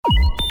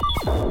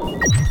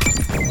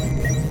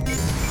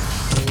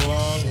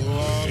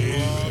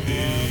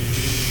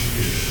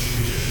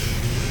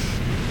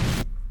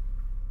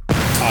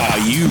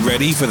you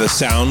ready for the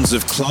sounds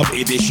of Club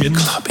Edition?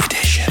 Club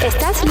Edition.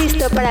 ¿Estás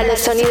listo para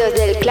los sonidos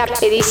del Club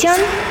Edition?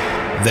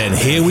 Then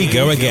here we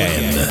go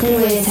again.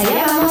 Pues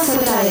allá vamos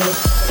otra vez.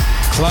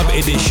 Club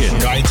Edition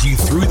guides you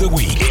through the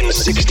week in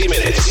 60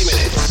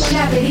 minutes.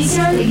 Club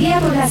Edition guía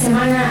por la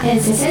semana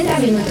en 60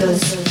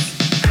 minutos.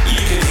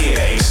 You can hear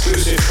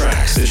exclusive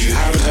tracks that you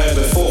haven't heard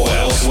before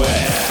elsewhere.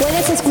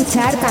 Puedes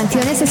escuchar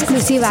canciones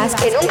exclusivas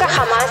que nunca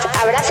jamás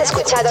habrás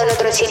escuchado en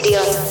otro sitio.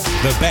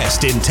 The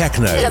best in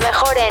techno. Lo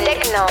mejor en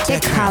techno,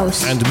 tech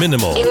house and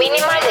minimal. Y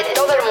minimal de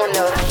todo el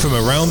mundo. From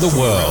around the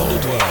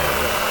world.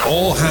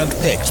 All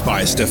handpicked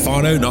by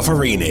Stefano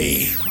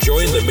Noferini.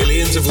 Join the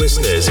millions of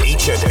listeners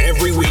each and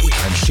every week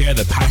and share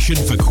the passion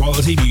for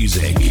quality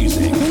music.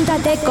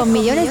 Júntate con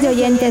millones de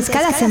oyentes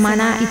cada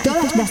semana y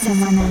todas las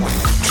semanas.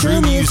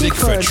 True music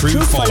for true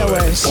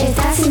followers.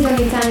 Estás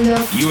sintonizando.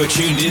 You are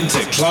tuned in to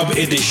Club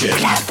Edition.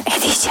 Club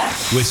Edition.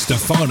 With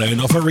Stefano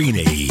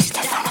Noferini.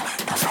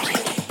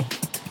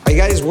 Hi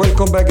guys,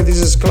 welcome back. This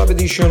is Club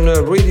Edition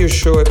radio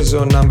show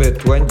episode number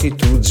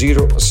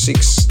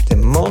 2206, the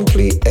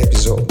monthly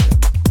episode.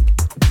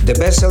 The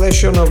best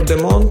selection of the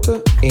month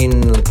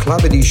in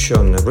Club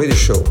Edition Radio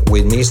Show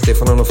with me,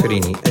 Stefano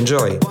Noferini.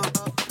 Enjoy!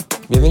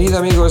 Bienvenido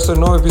amigo, questo è il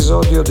nuovo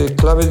episodio del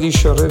Club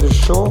Edition Radio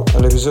Show,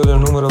 el episodio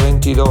número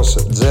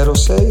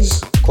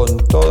 2206, con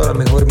toda la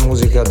mejor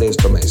música de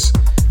este mes.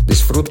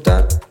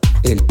 Disfruta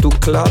el tu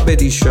Club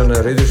Edition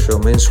Radio Show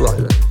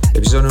mensual,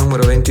 episodio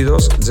número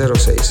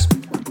 2206.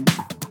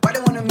 Why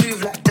they wanna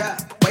move like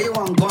that? Why you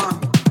want gone?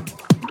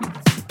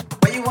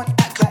 Why you want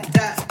act like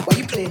that? Why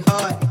you play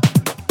hard?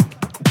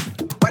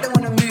 Why they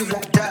wanna move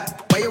like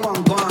that? Why you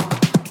want gone?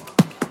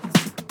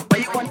 Why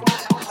you want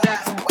act like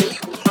that? Why you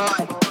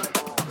hard?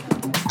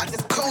 I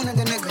just cornered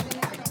the nigga,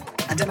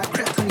 and then I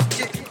crept on his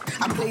chick.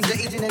 I played the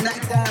agent in the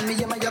night time. Me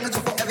and my youngins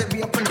will forever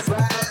be up on the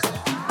rise.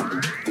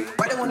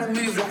 Why they wanna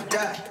move like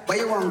that? Why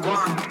you want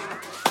gone?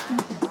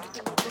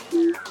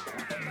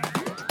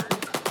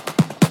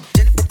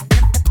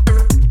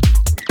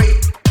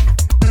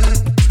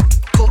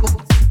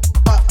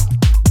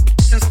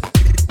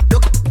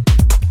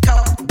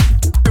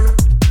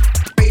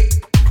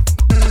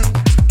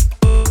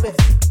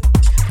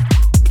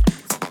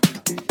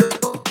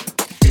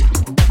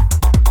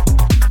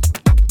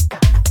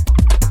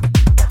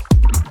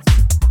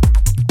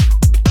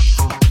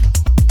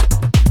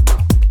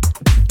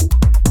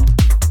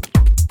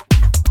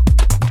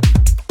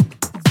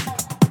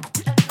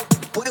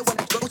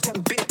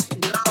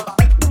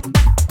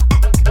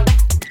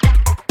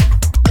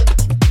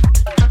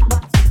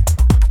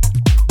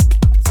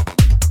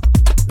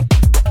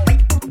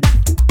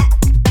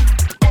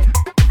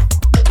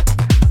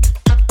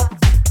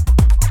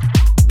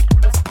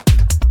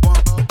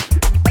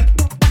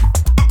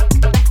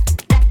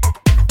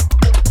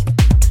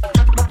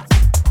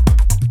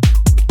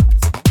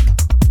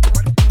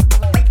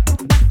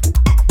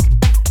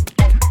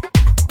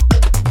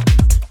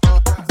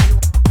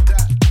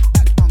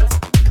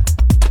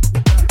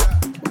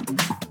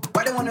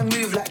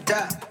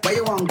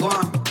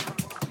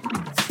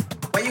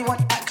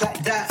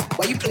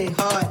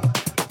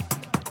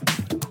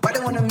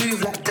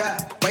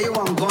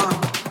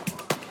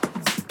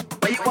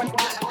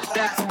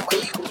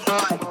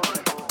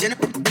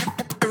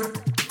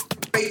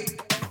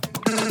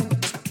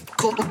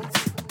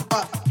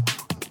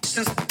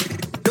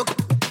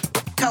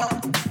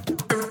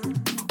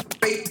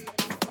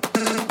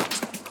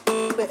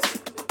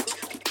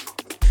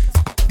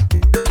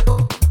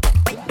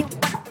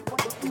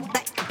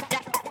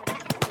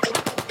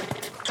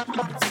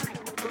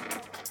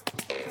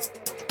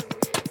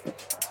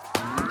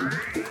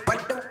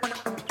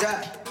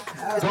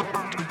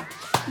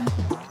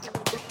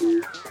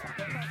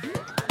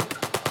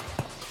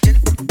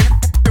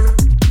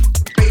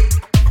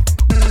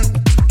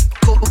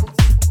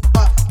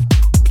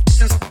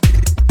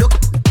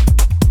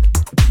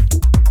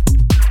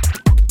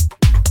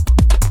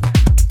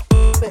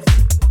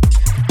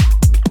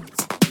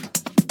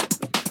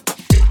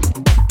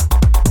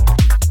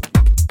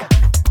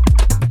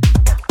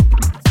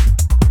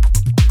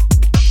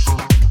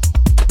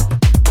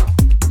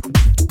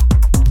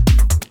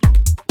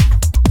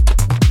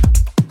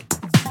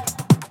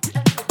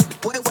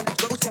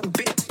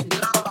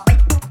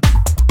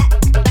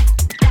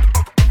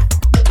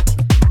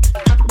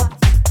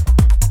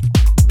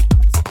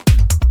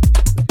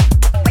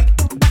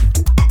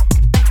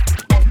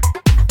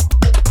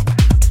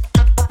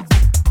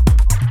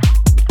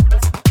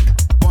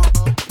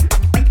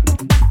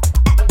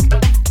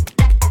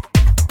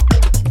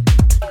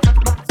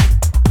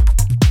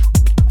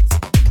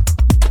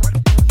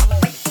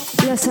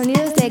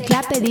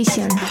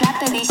 Edition.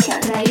 Club Edition.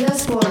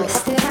 Traídos por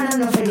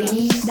Stefano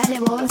Noferini. Dale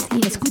voz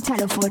y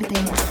escúchalo fuerte.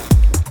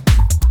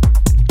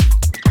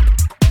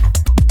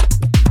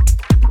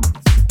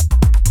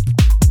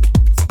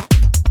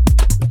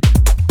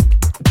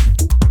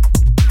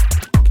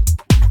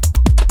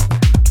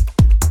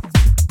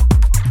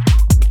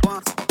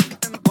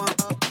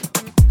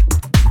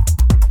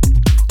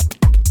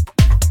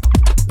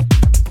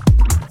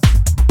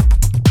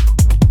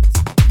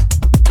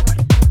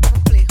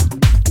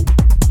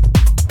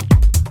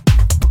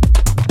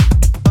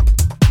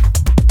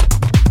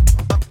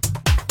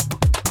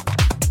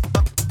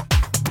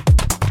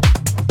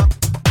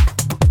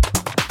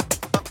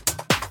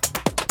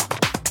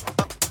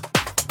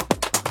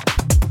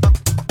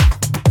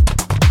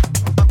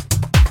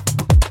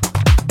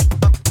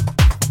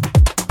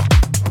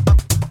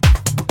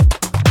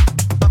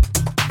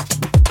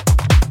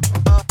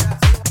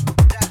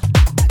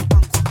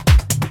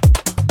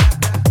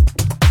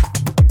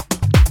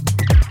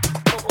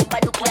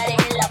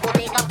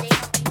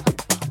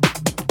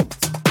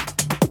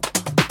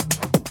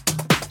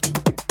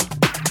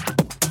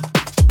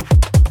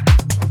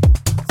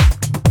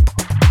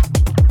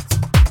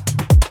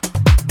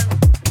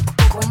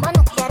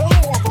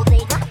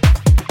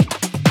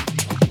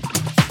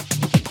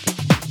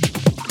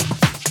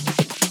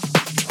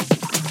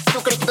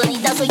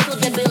 kriptonita, soy tu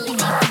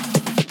debilidad.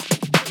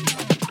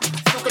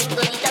 Tu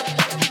kriptonita.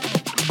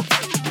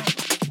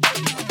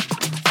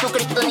 Tu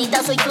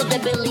kriptonita, soy tu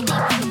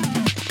debilidad.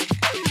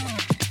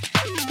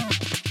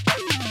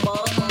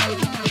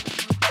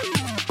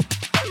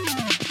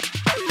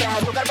 Trae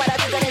azúcar para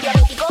ti que eres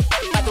diabético.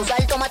 Pa' tu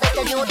sal, tómate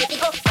este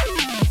diurético.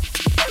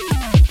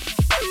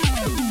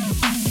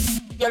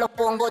 Yo lo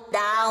pongo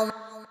down.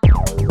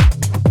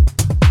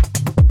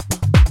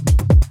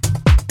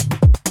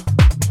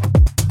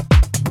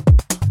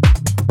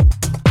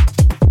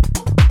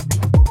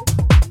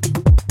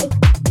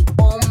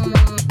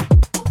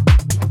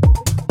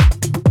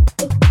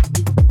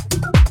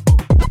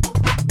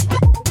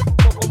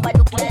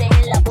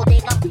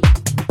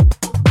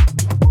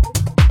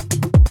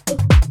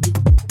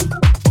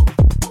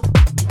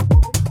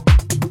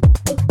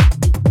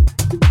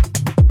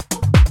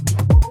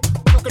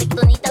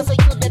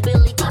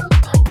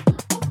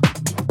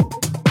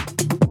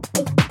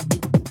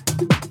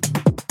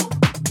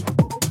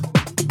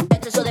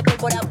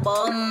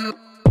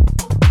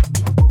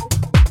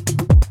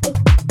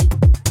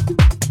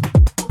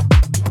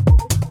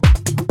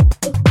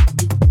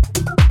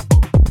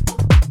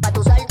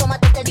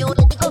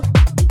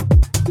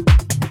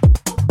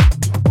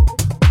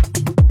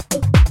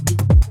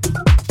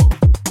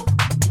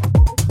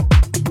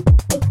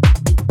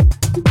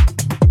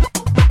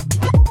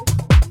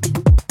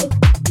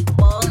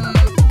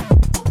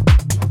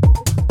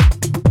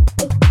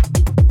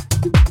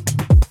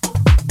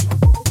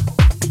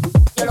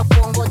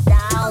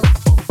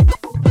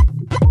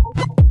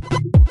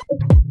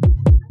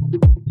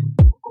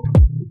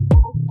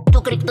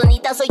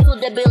 Soy tu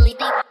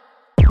debilidad.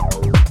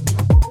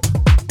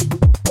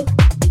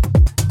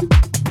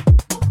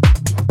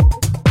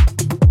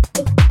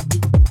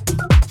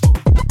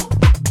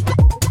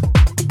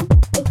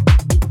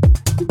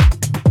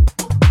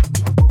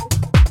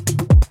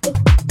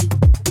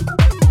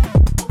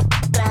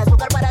 Trae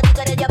azúcar para ti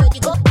que eres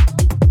diabético.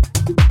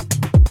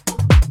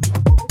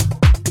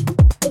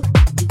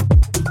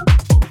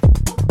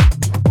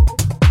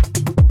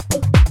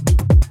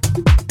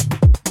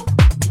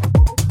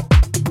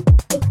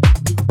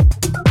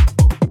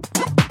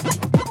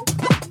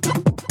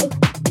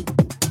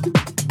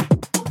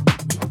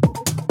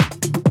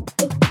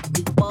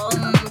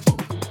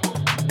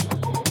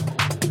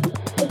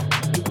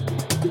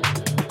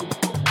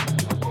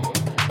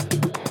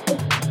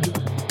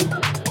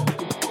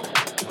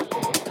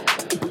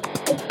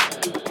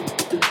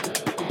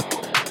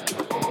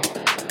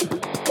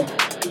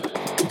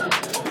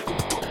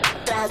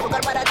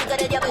 Azúcar para ti que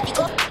eres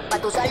diabético. Pa'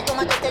 tu sal,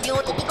 tómate este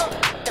diurético.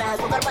 Trae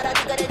azúcar para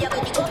ti que eres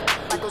diabético.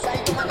 Pa' tu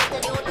sal, tómate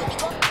este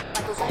diurético.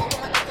 Pa' tu sal,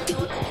 tómate este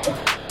diurético.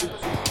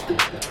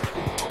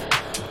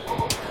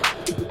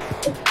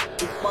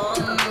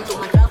 Tu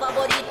mantra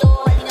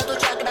favorito, alinea tu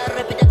chakra,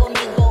 repite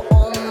conmigo.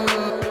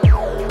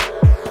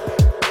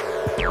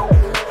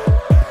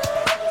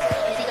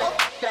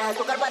 Trae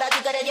azúcar para ti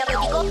que eres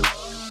diabético.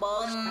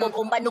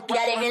 Bombas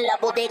nucleares en la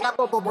bodega.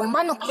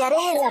 Bombas nucleares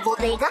en la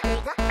bodega.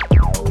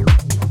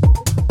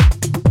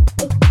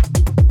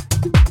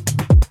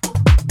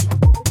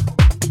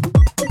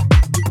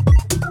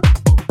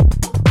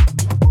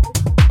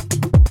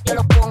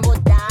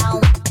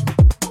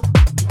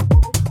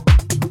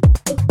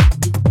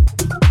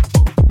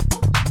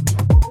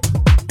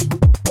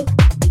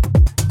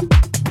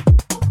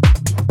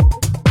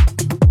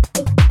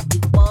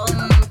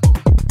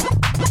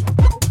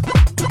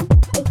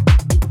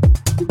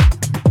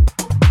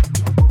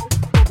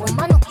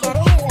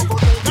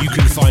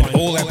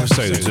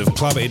 Episodes of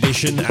Club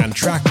Edition and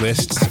track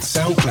lists at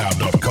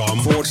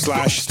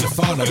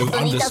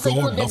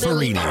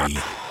soundcloud.com/Stefano_Noferini.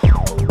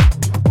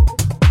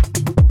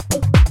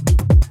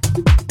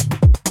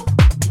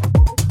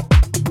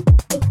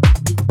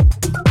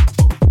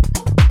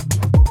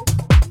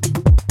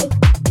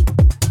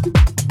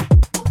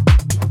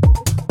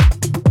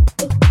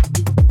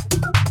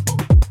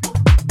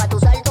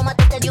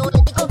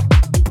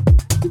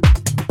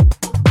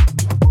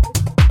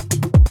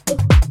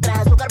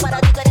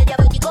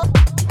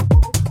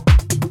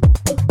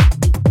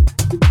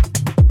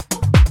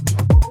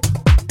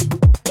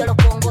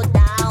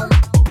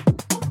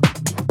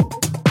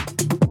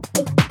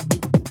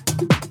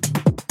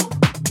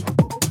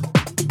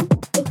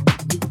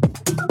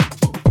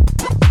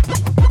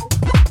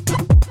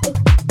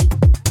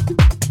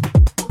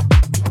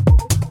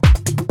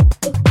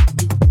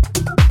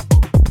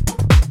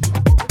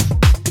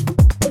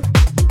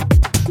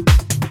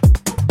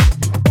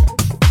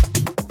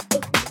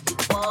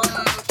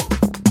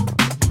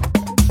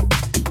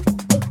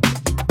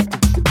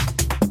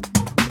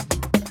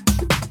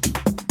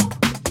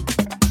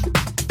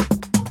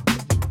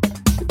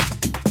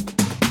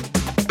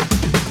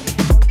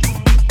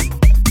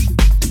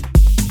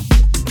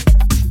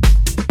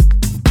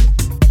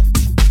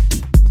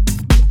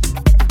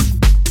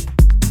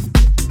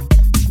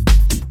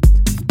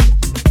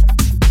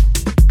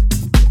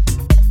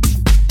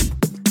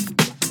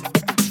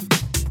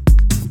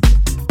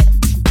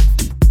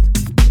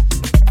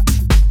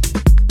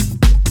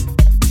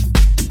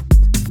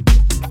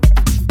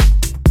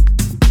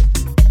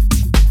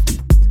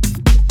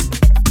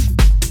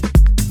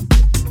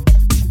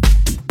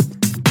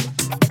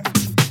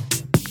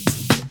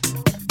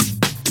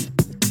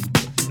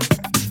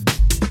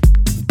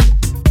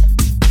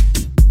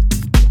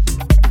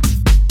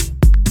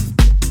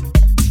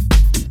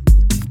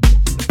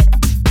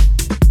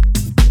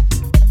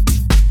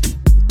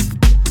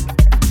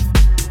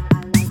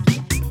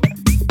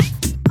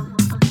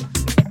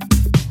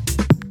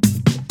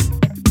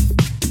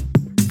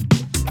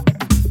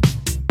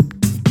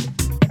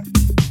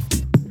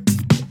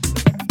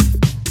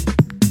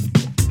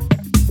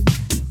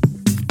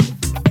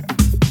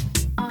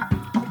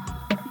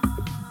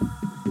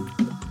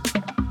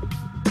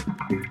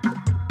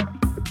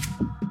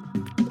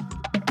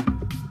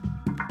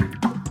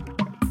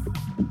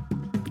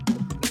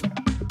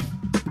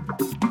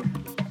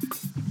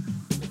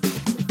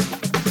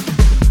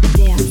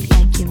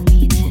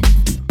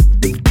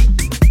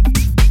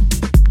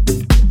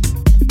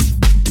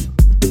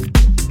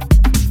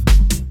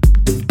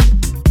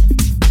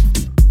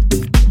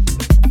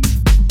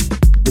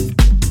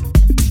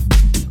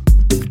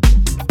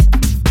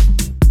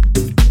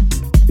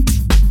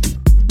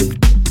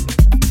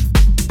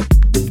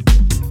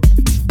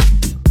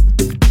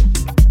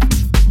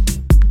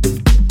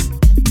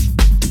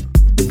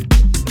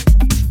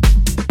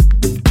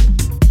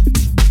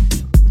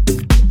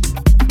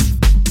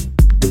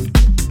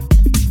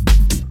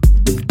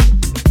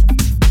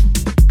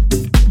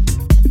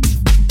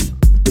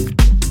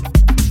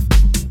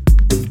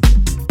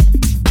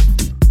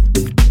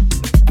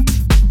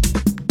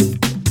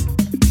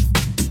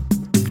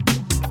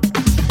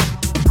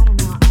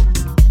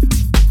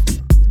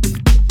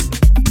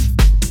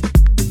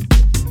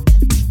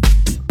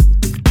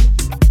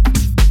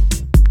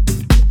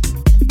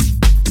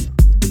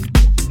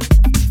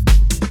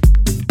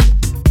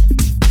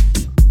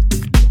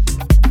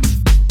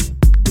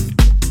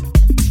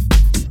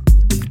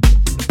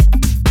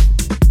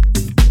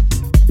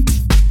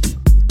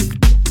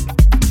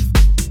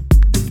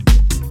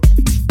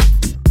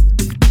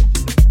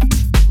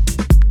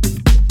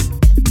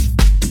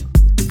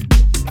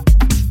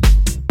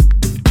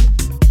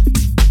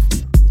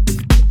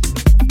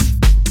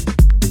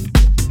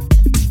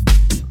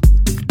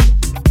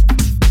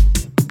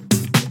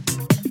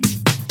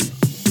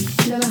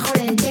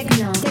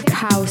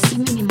 house y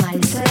minimal,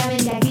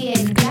 solamente aquí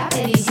en Club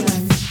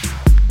Edition.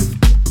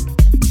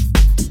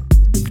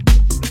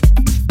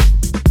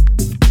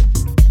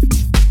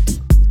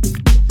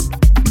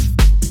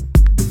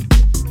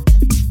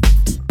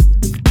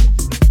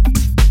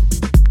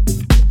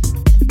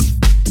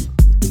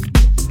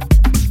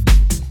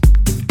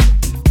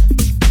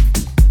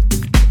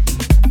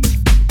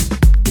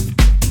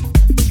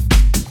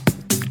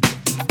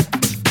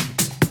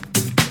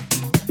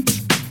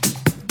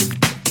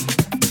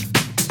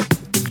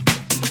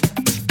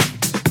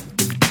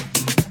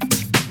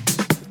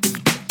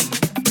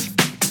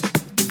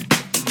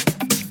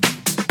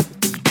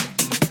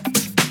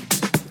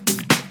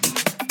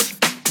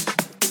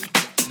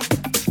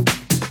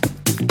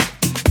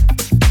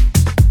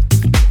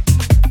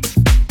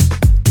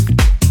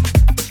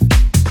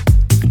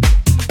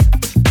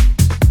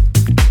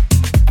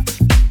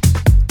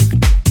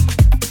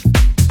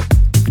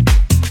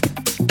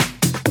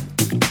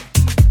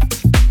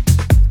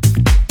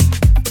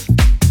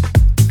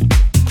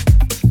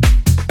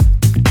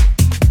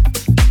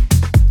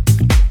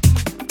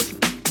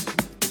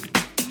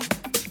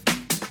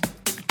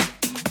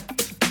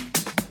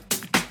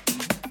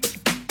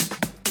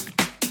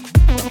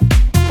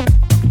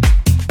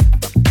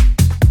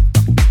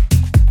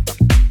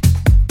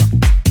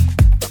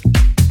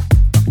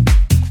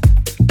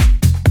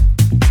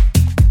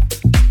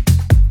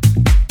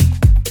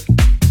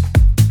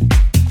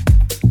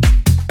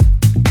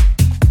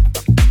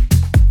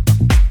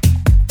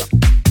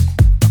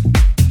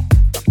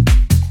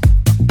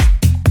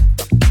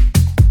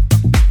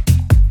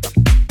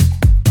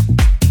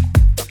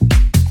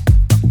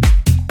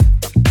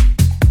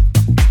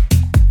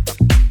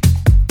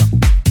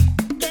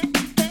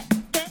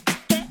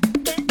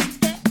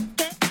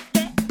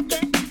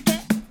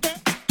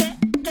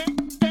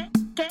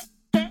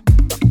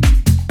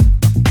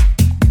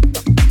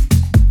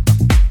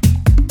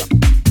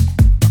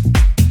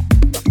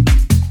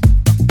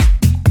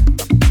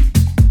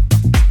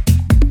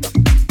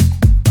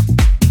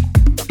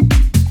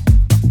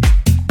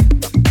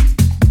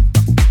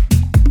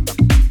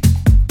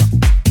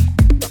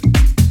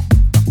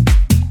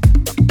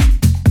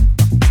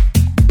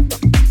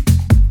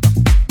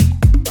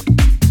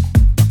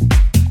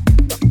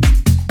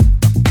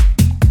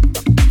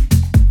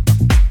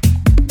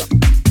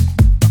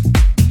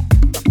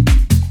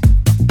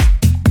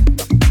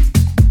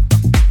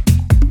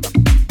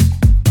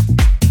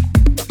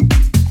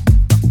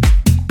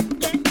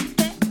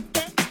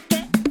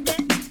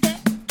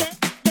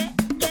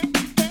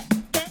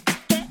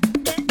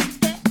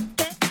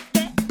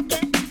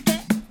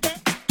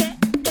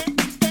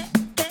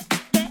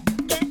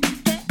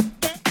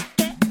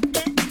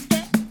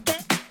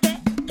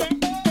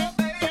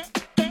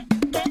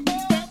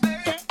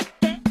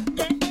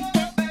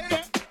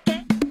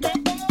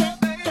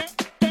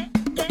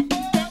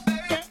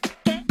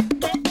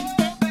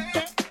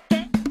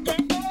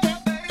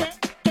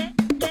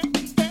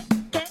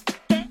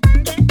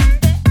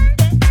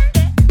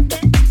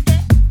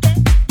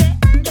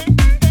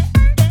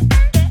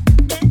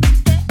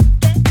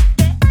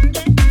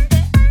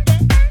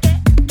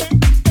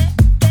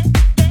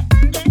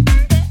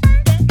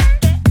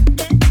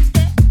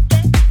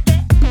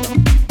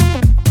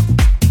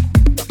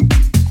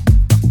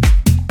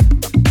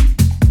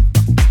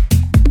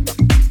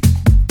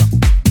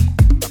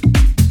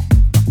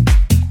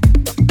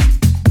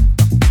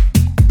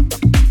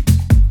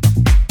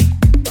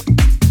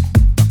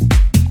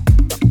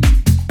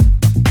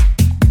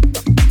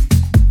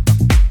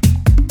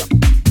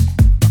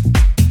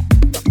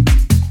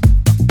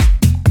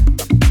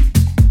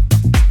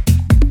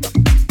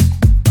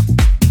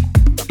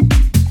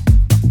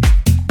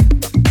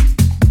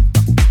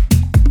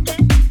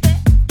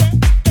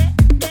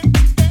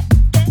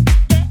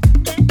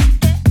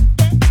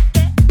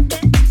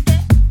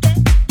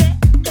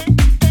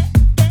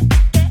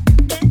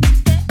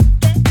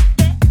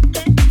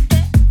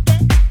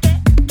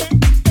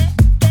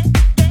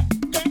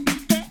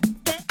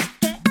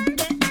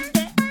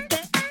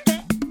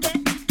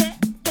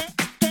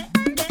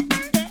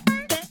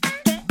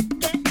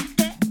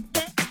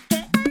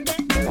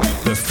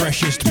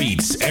 freshest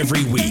beats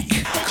every week.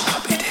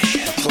 Club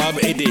Edition. Club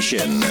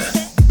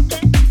Edition.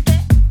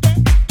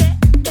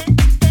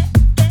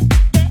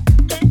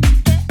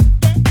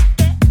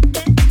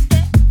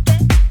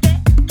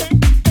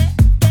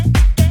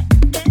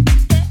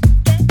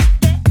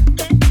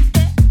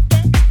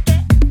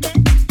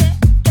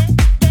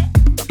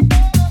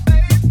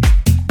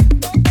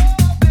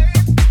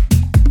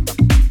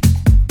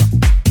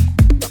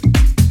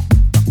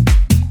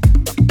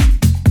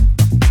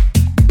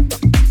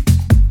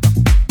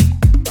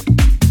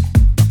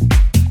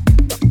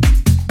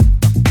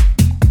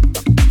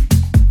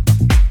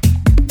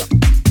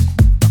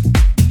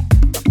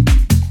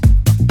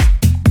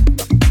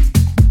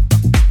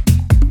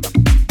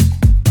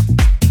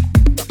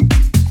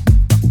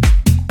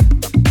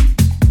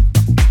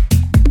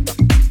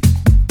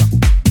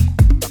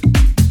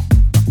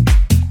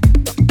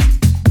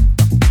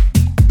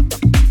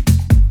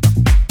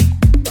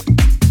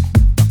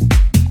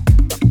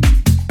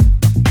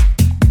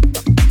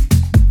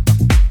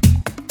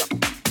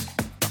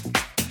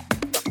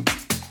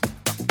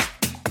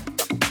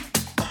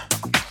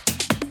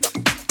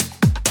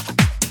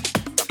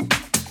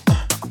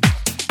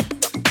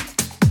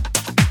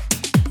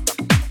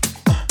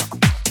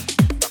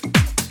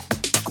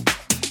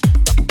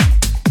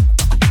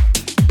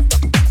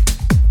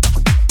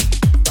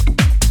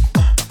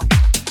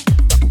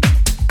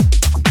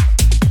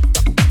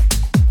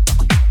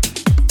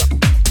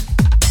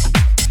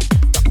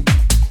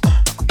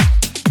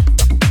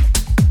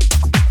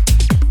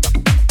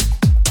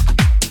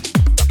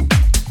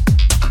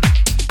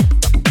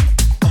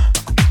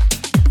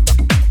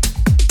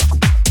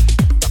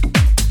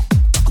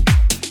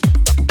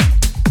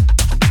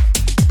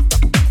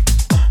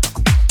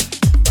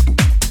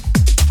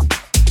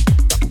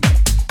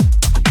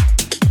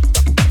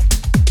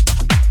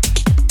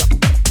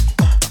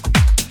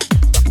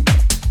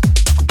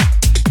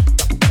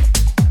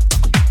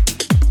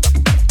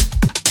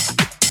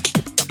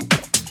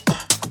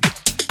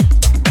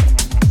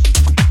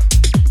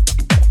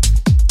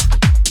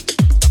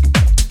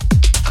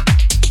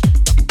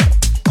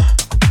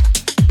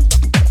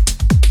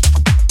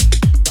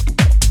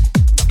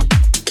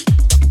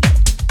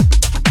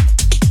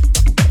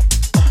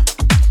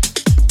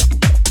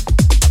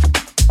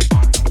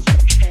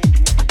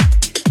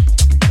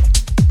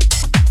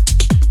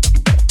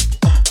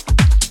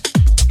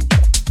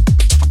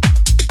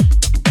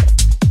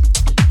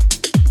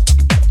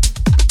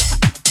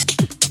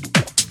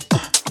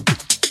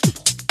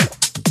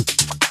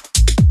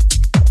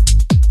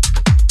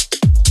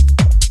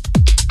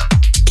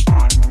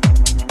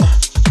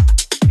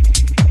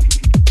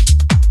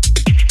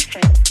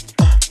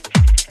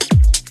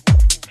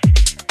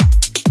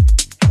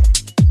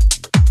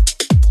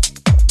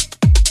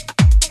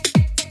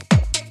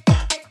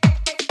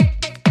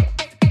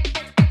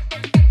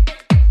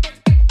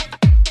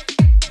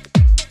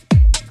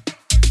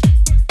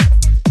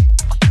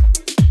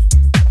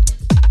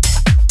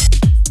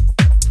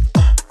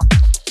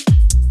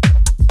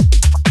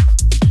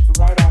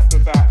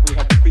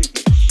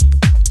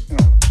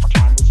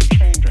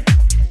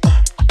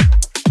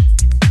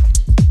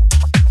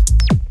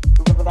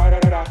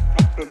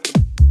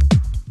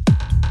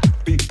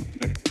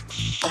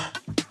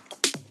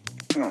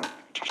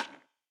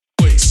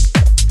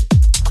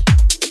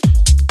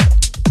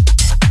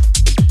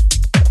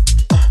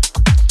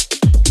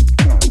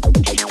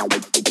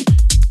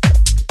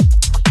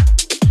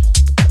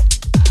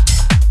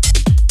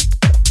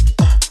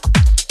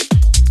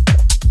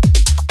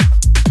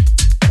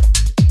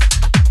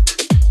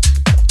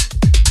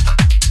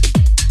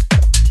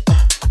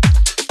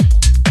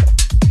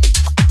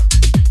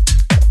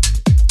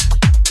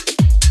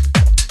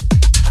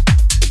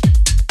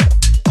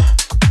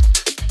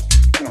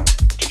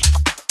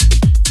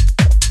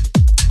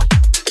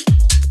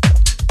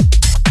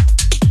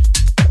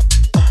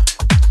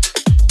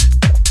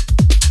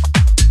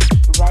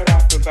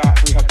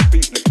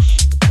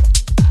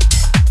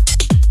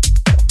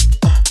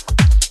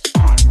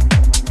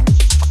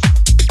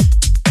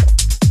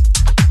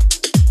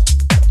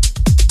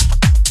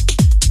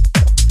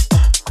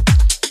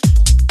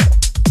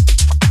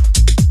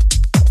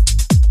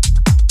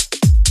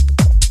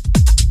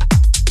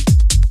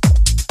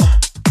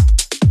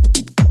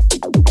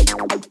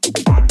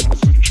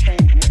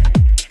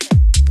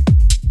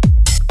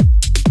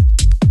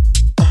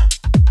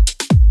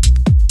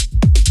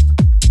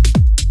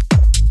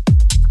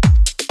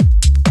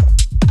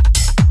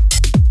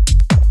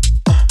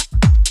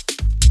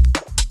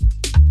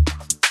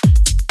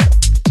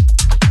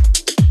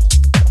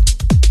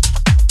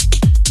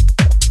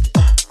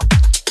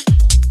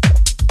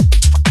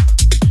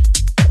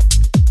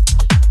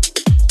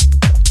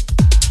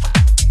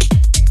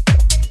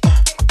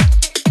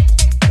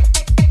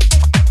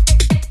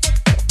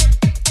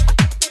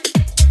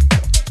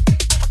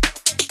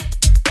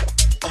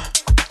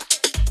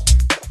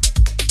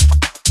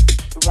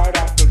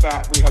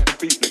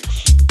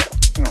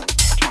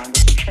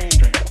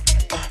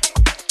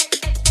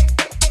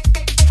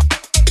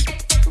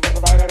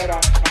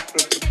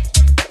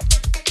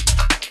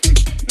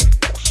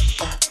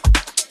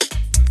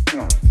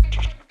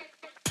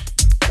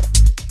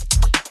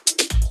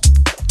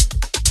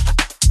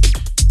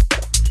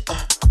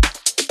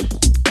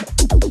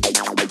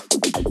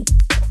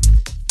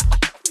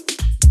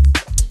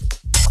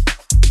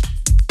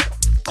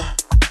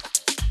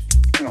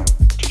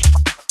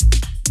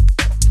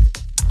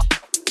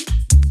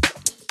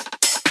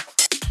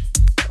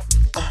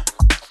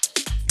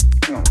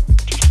 Dale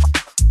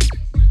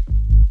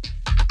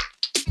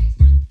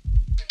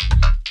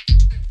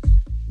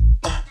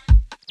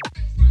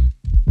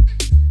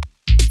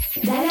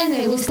a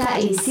me gusta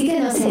y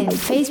síguenos en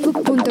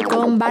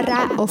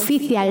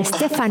facebook.com/oficial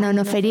Stefano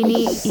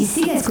Noferini y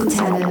sigue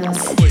escuchándonos.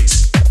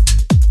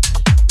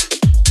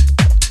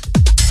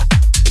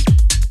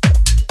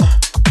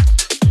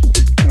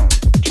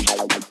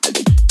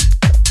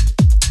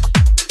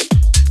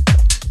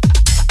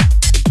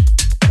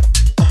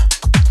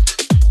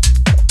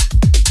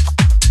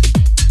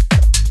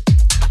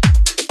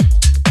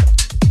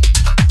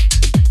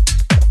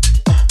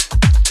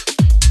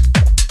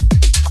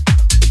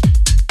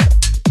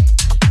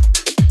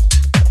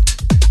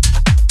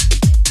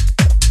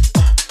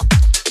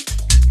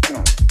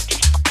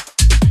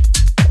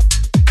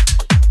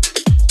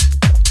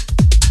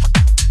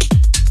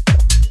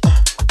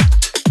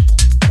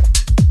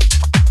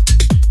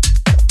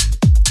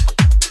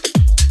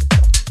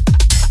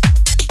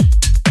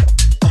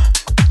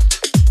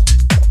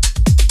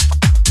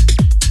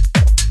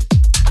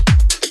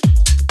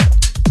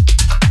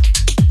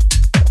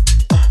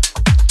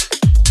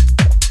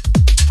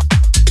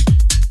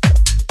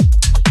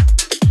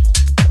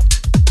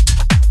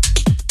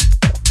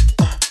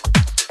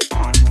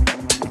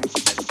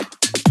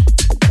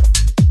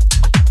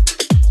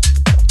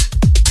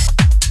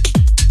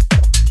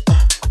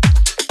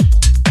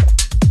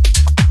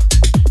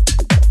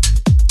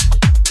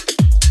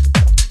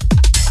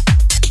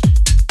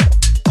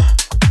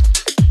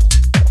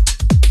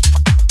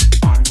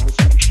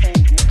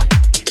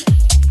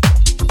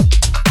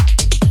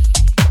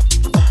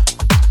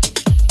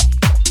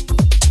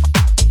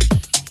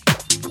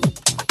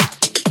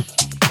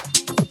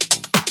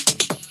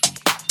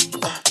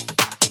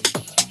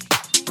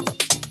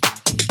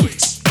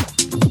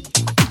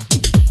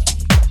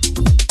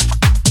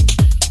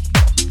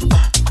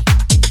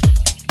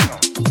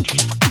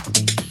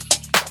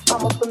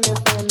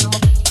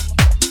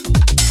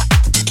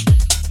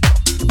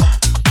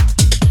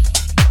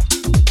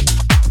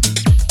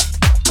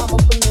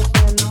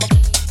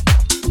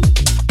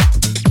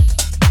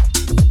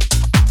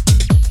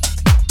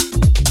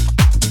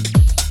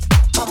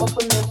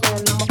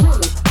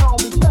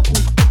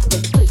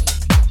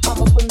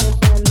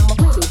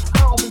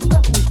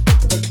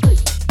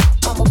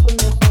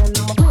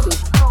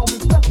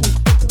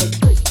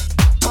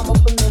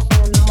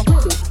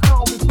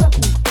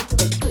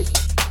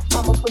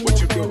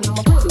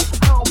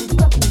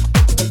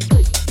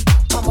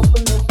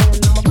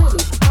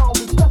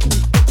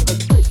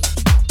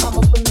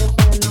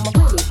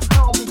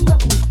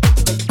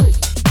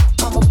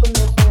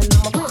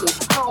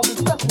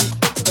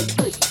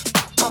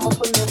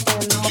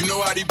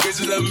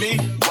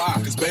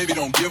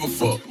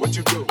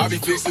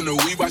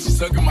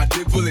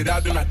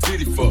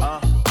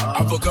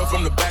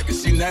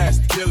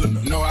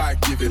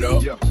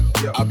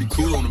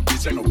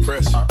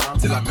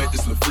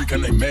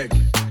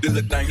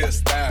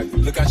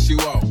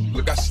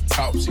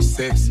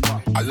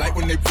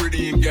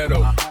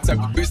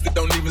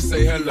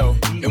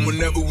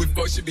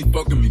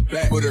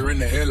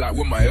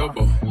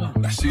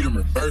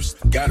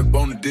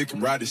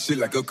 Ride this shit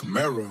like a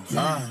Camaro.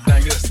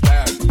 Thing is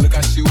style. Look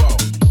how she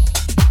walk.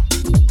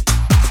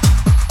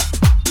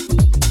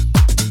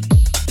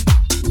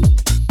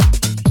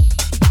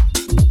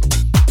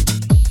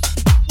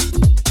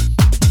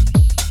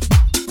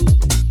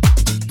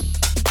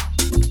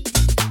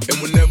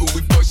 And whenever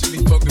we fuck, she be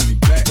fucking me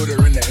back. Put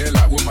her in the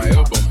headlock with my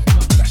elbow.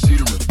 Now she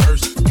the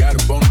reverse. Got a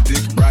bone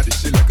dick and ride this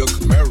shit like a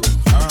Camaro.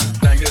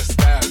 Thing is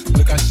style.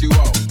 Look how she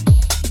walk.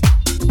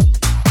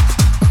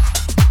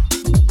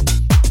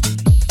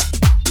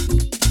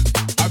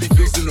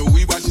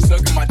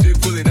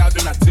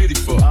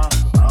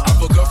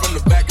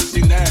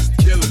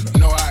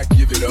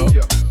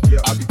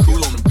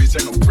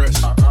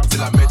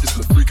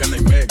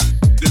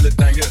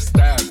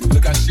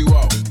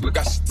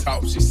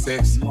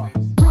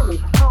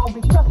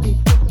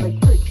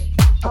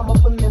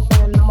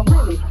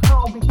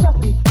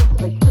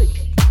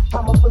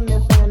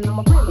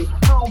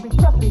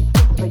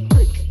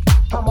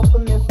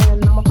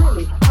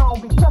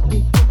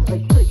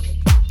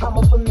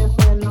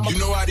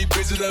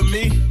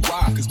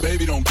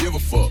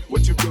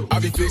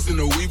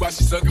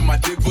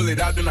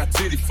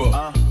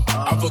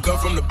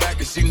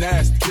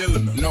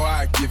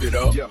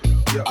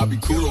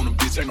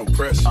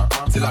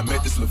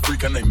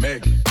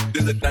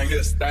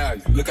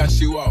 Look how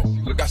she walk,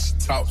 look how she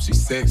talk, she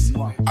sexy.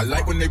 I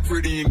like when they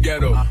pretty and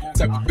ghetto.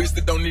 Type of bitch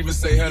that don't even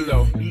say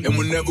hello. And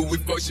whenever we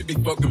fuck, she be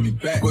fucking me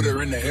back. Put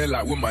her in the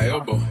headlock with my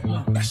elbow.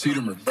 Now she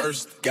done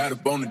reversed. Got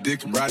up on the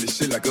dick and ride this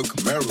shit like a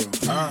Camaro.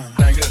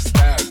 Thing of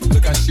style,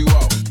 look how she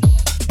walk.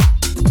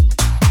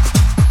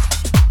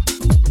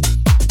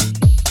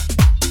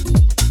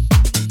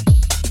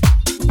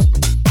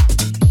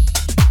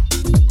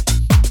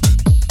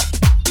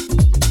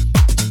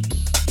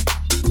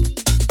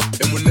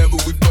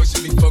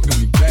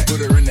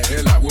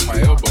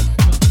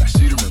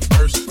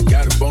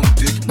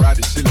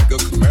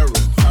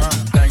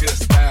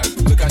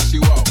 She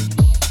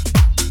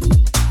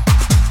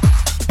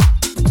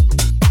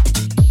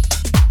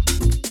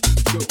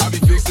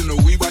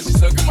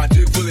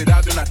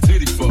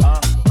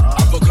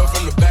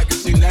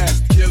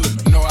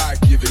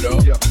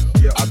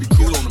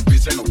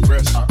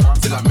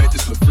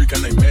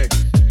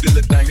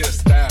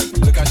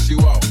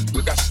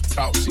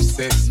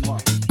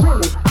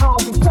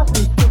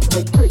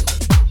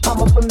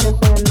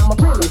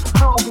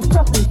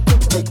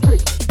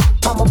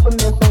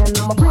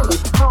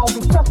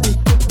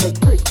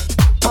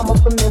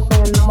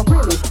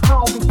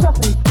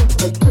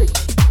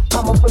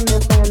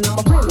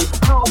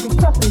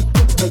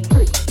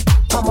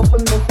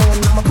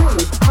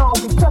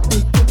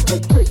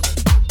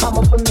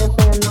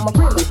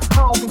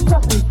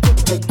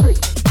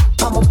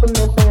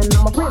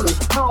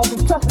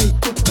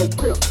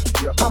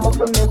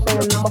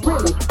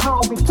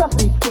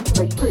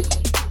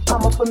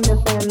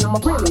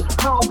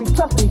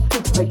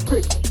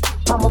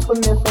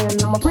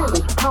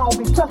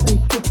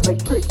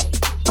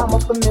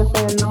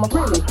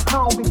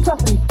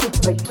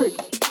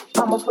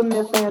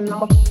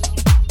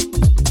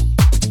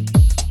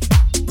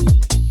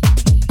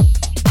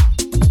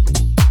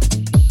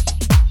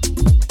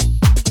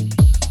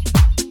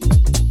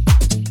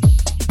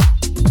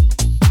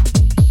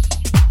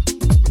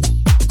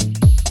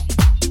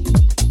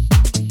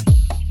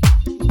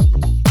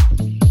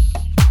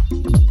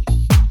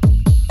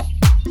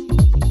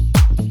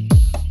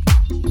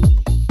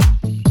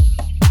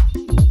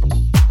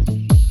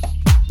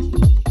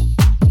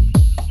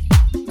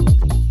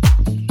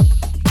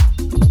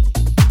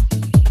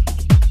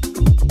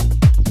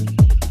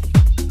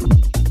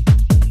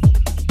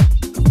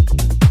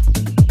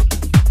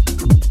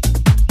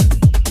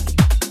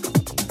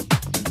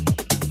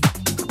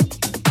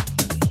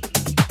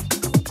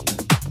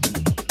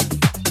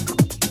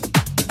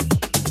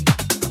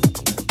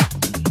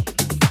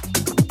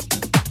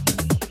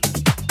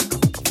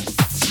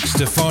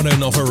Stefano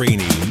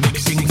Noferini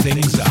mixing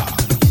things up.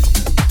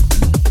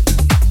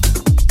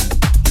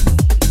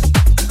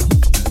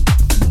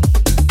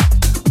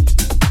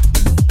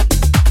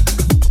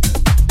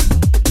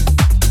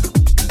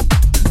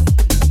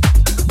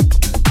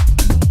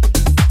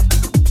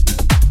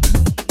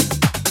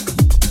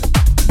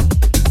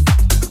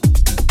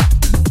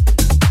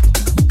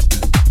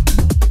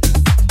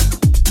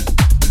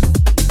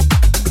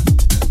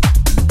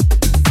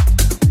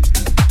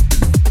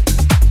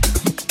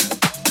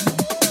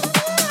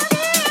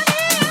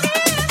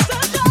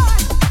 Stop.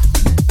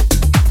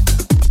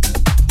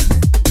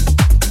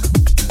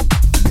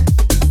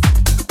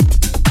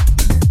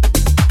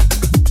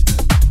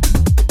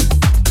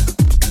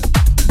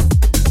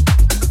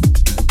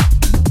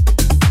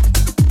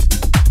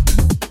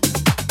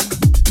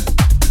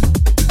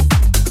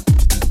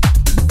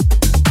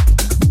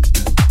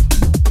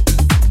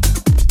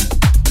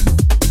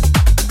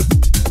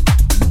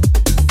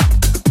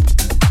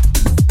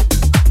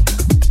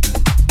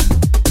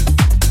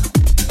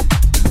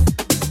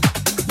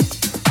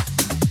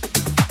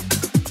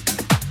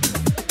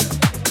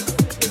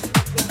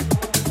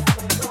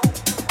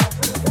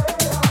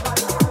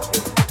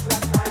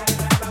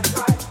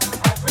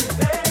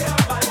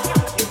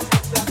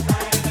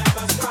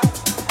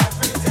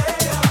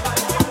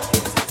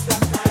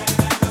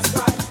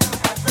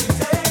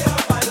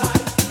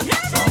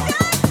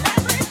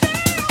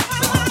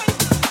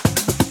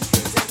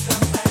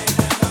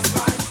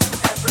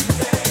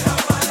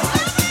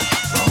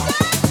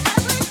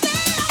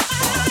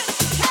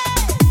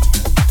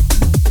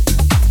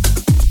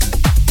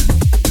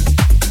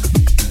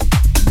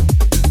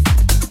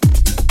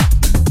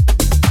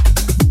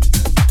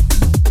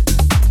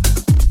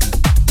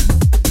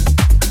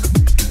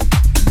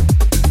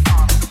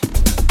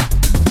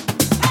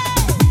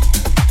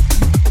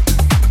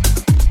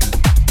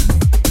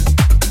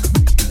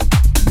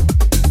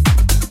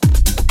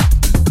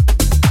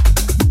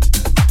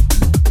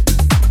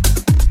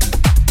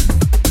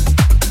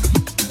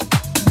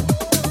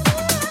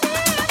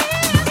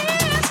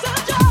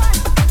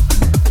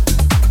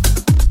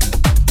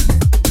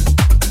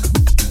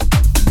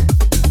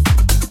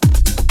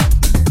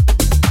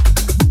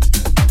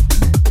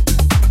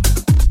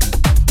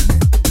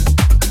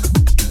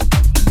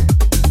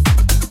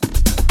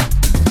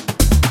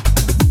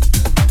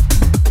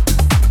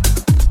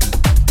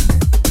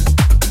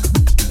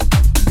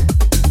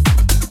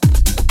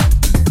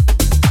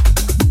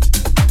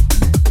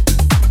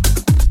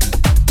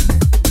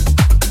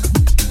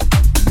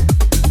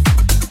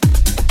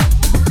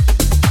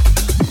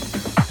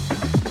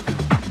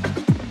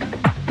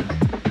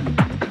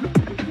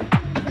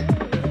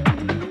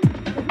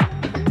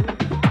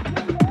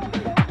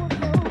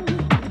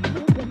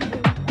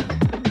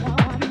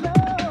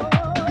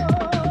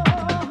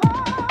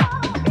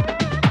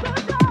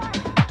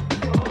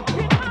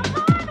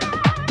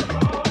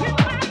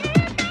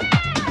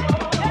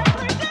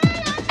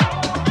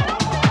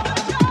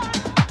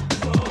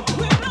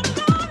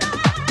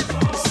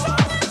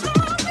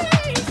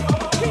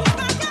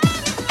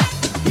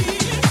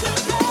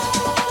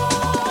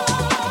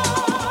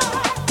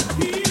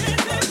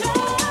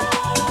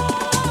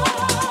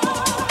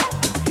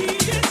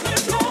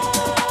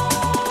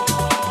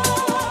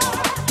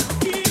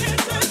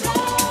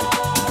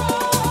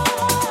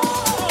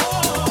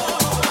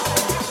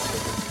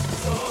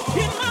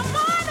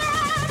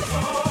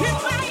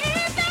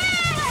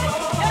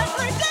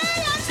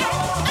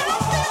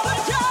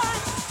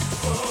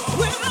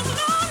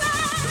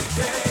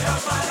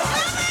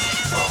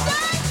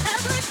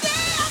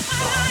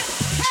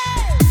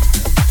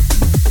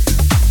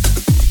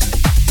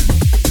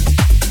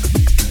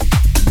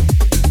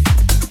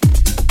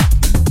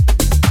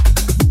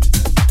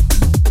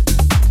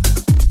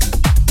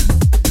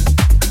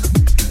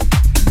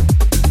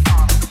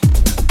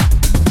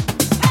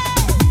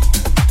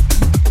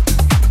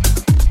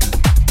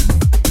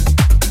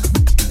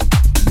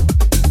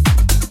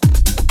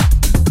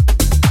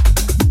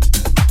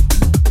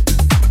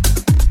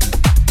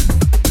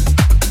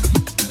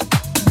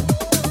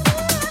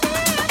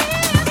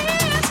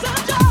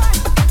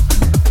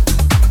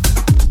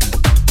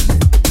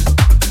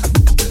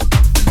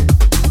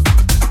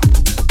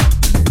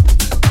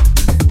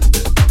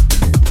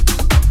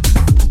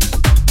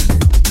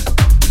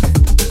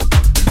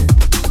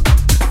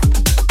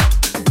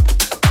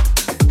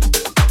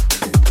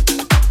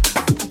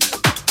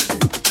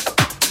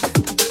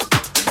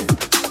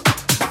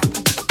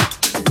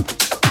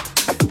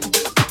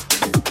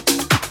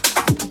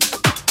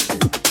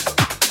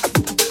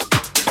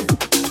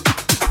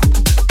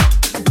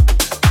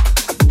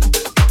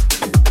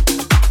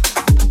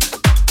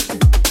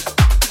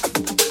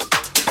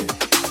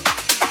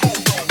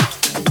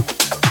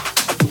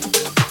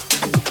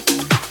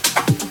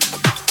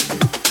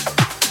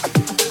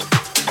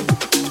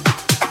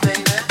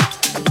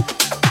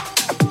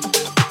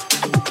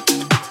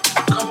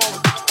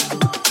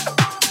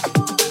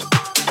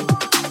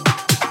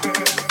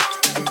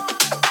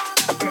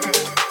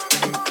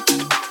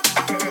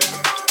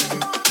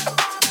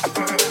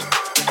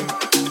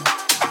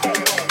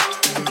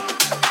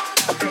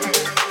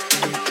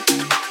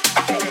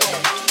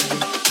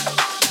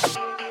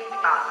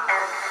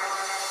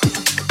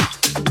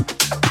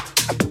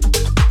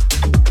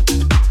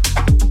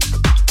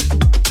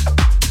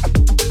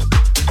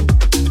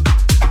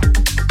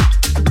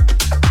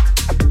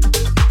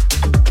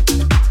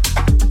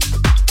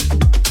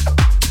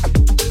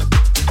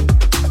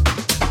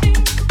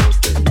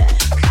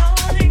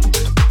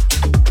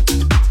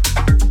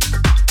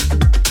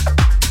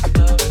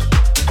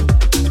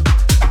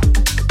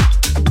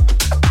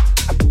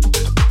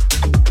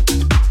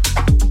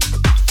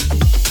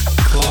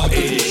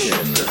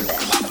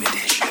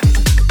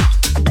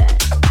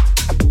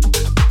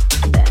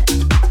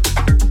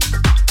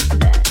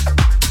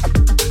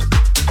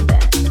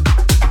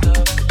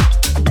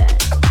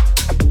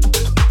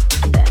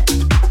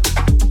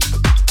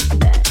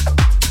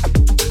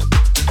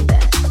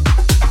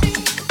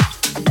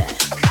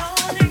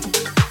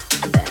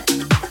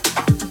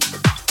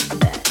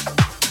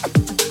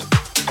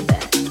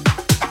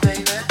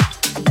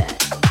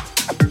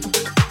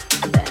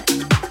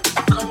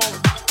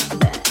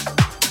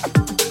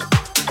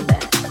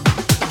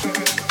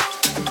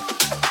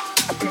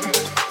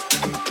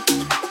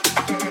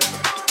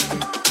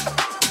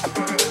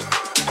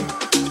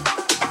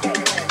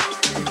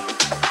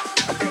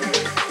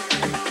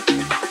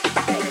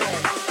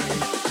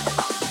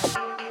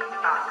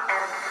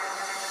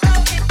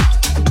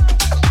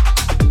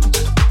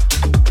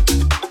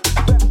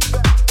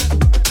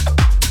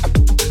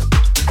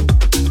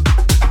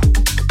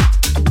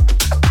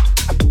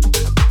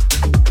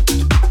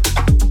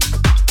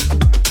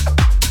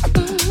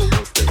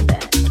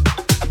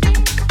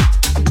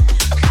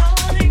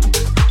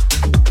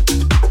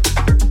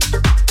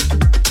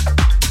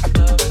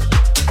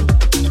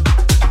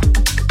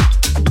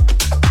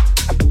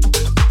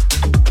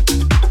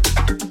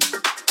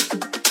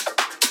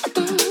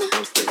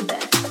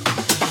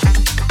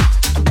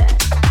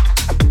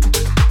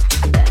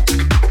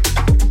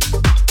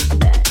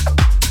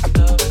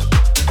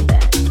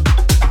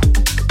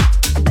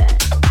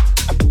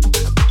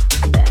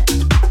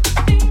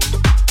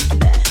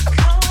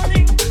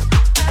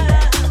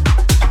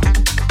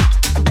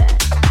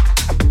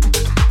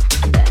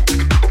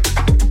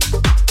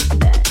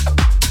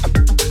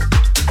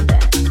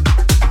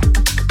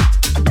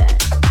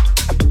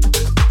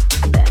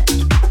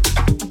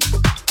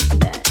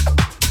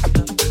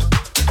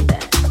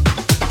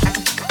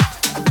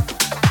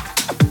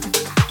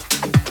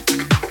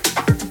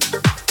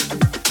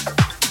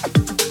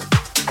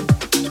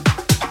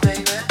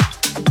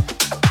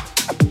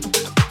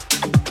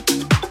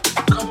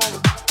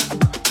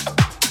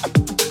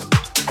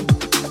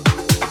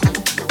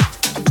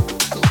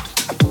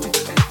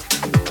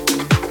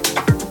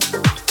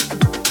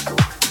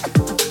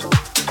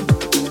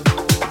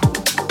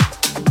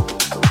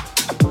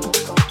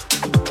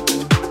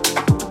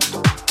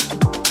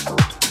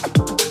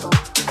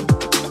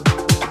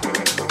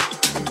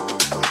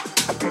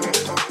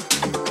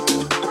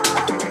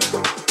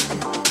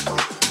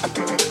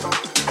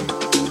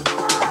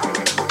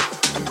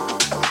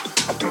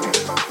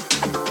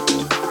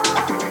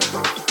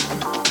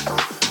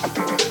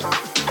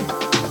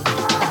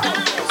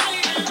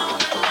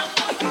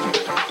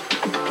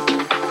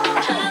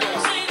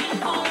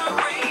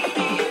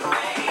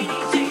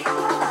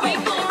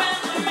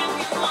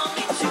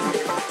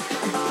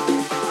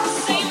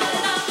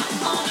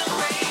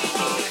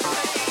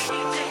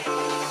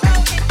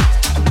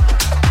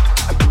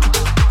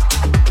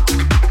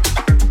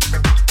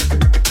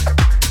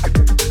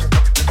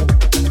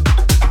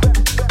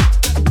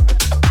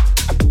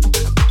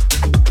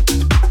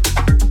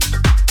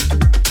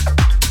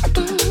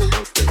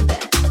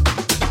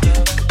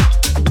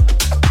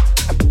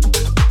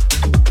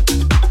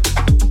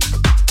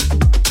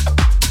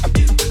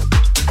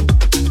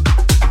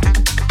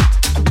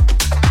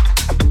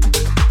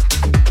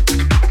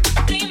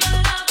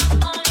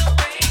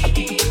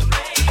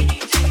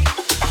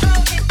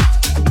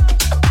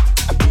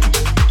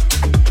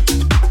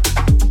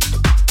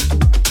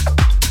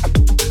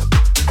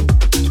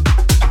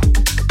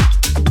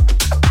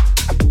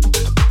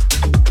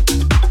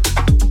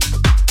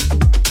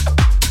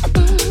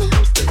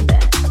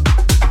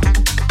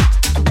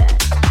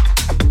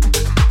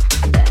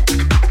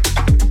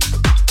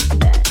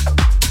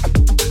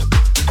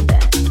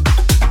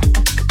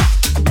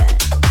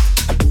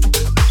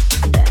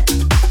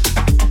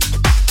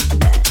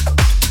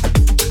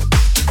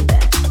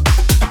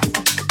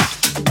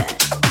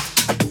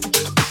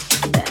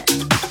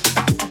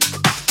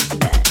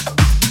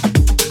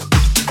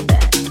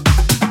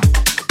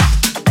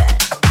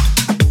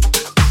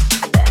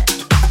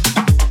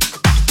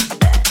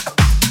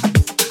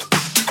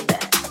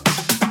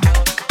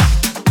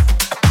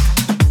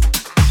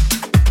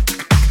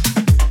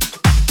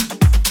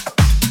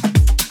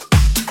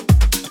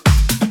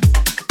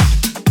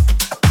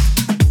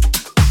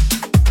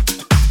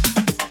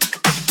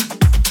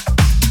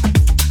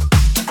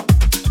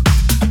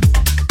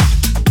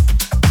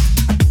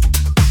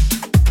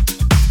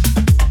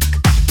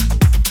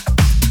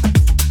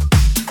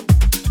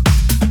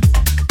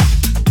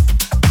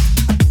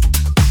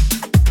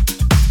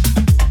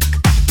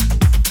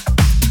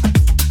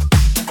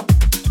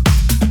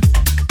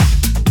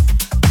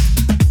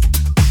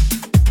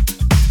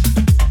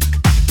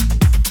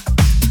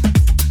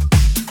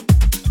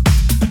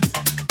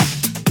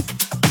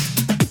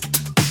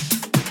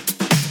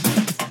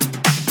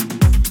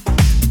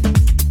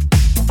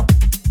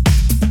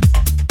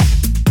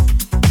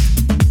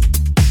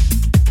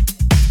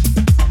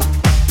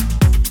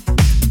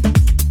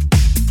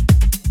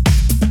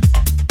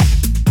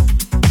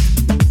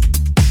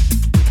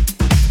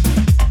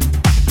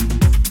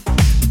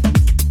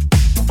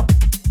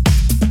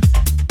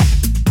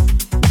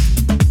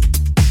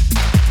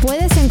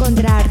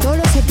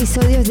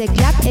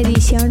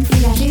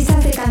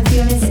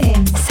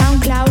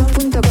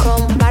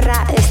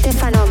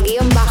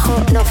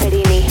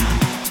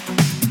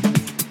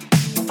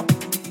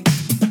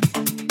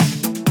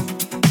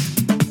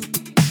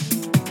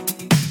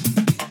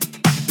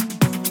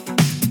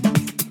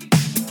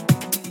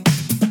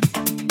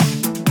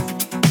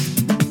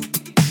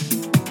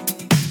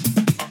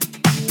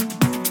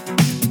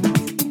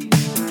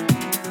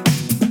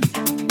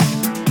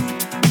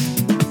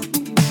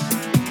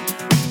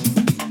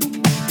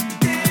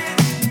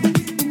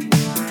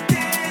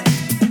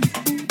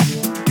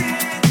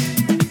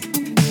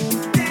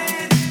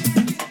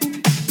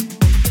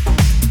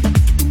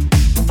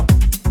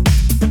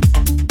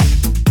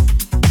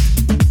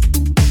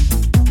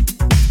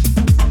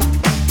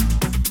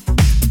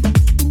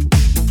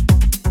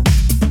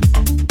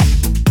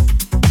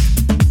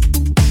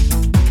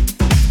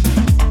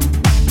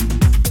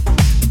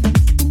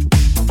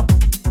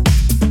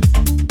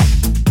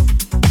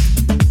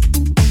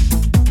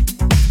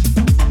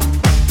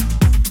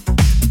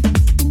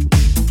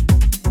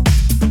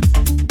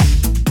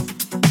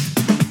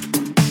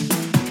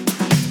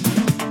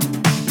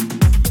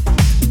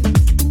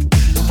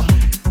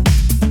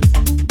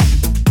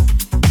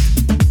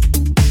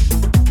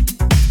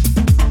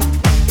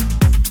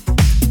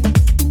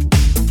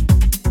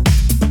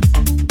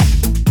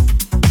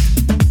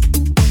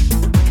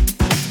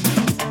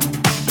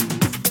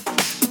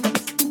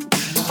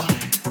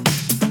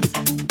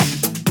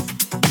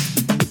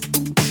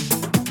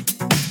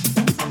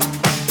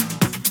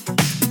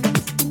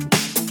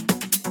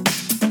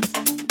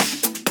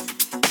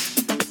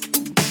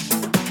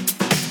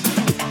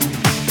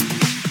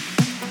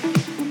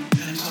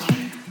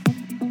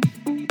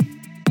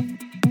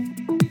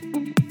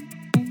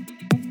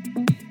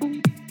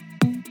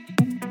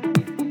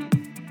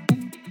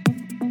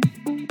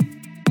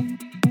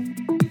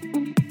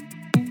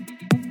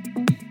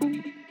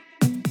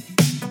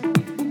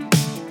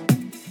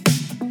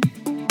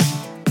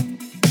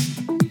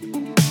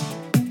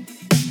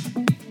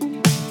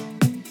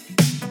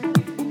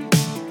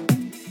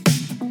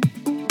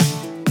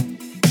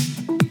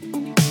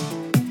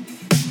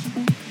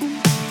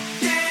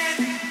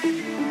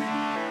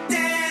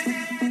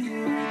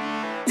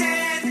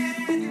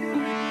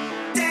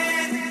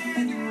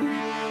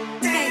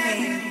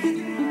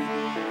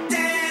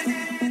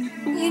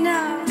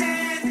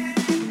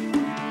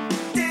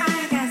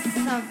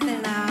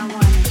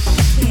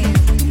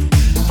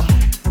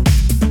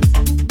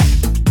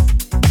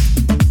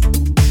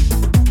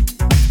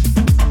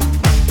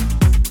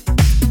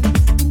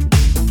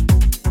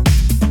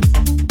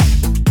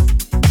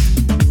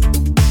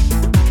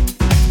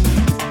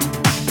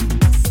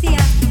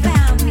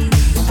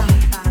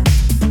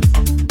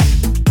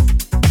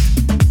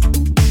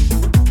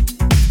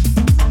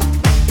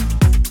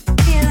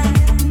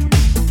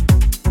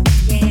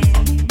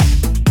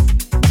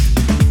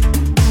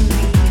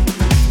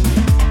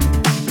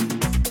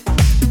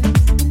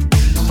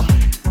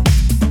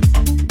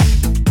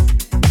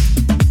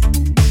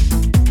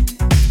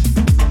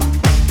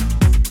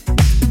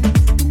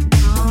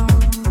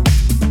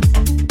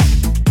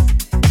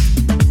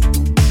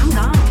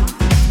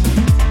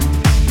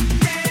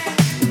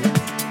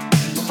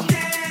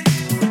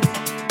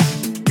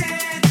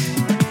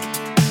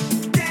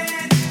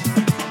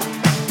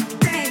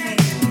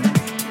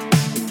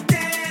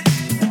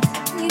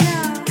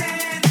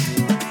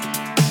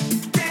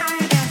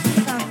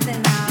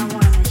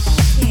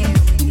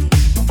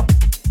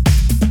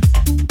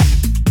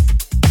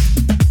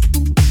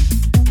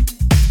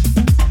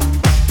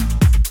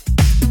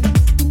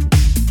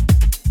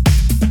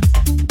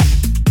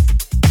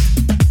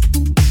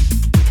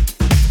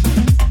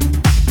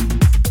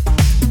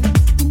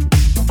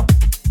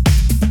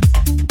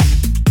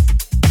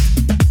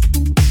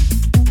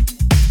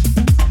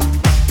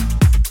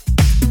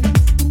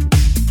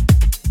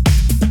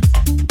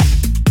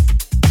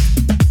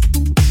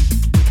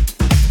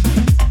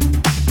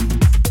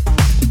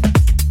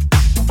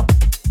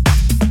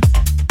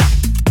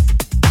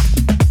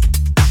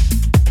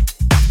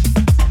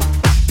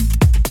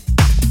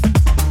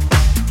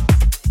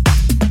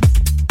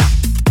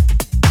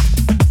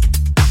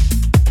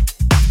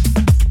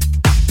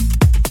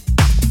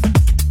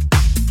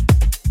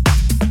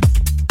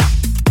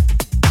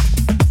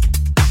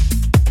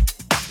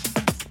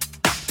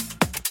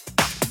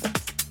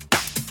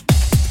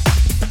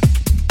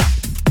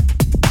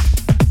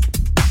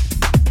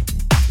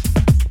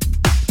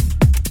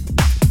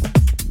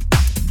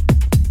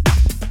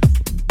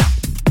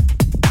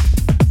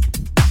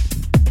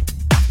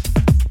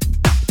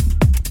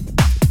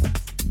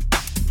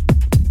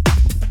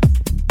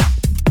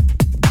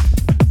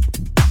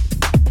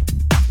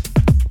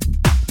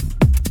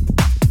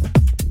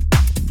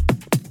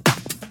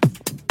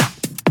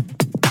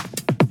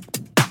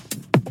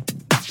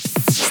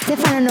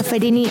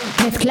 Noferini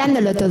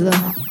mezclándolo todo.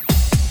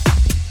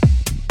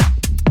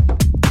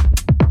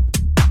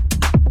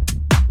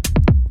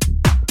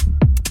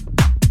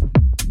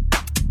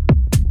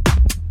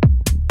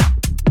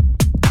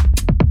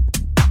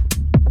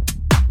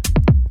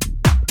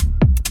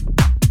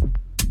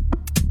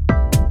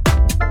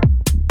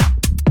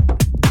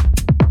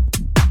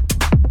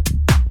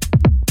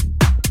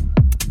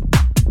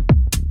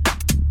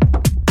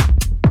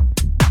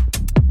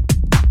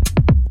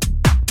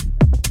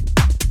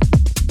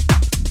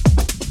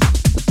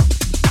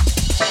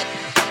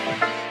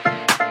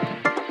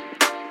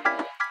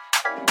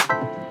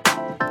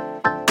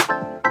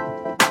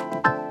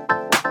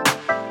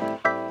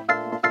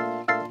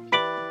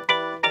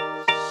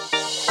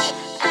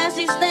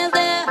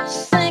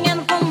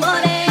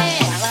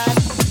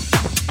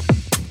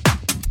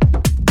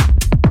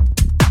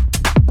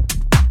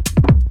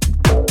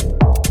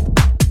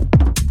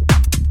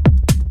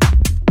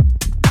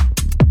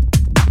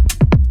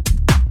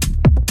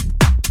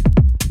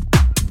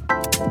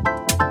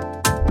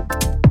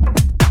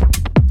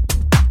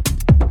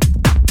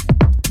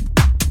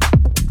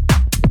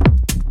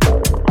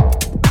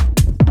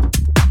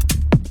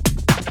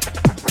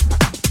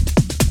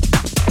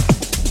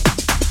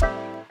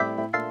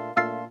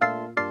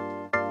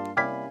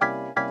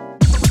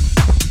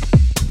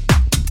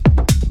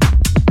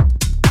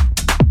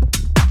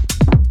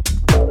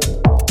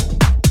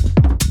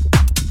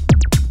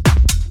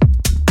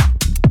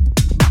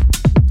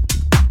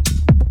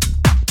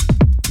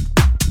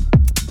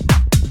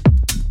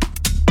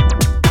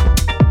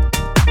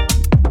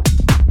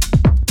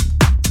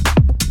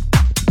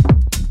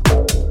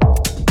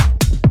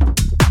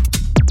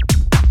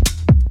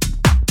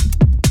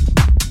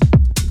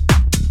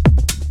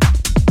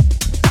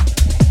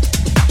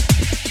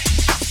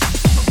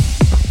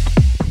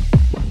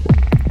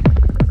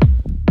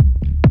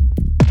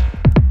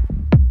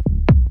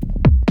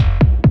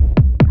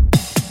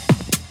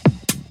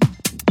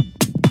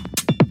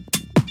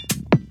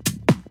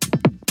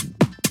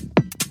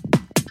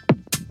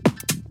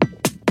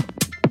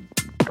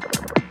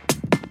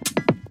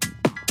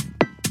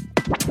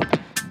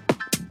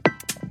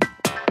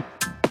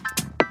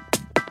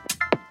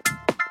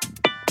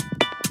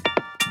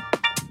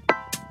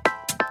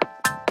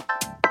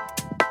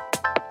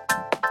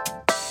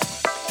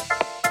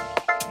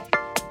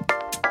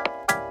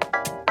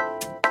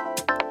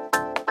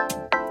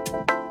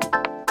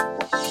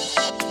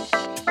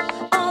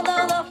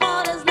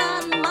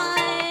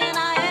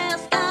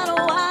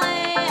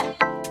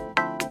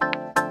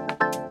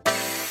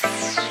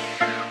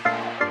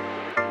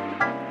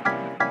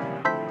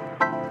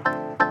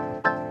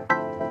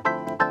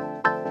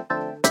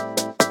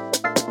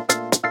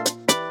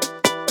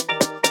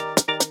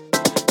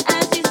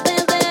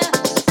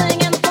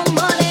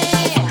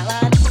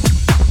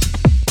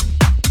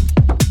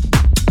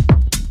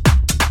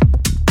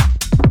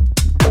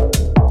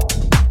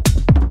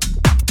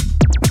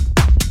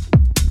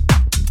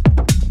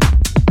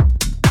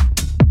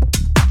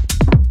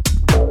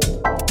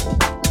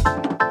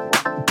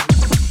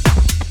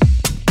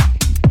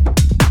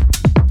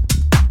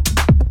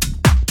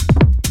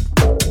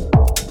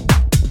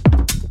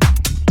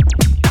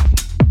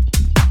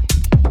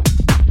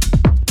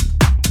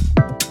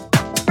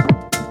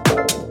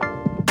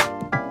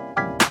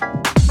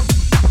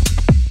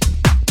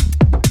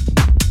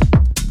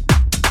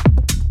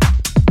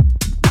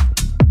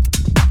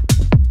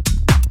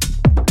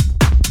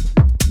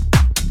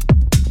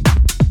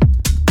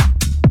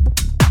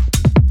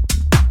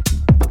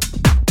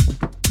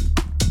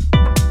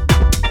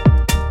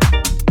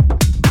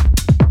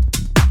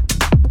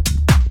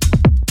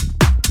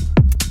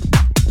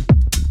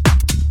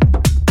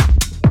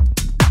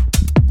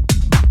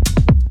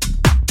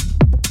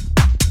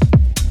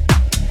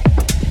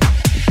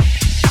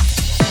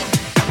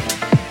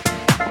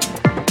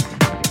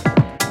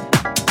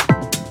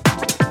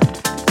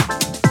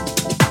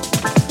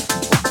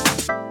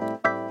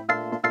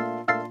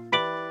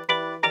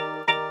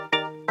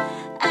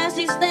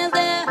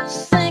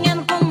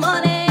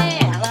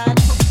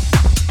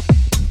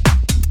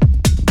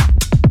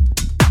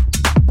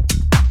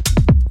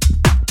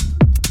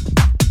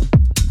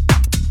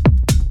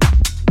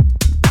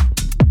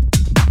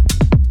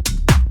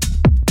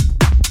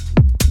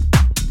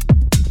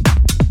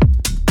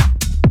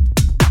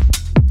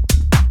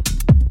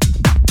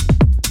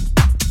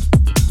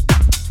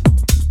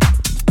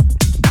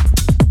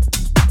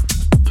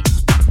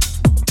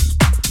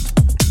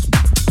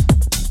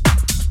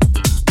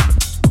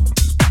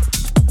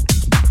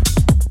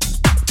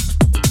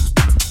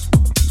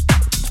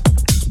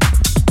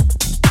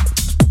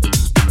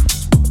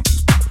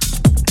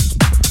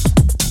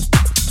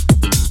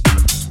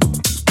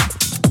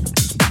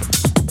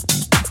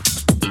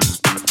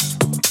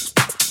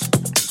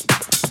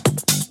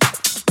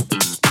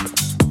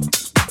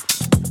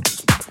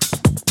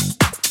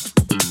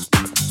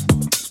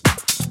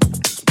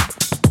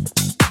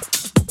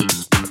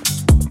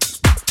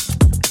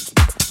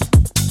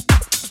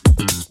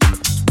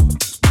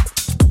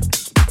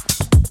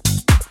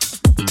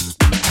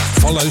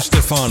 Follow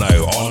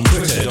Stefano on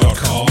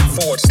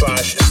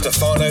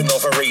twitter.com/Stefano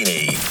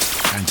Novarini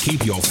and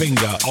keep your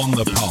finger on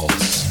the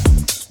pulse.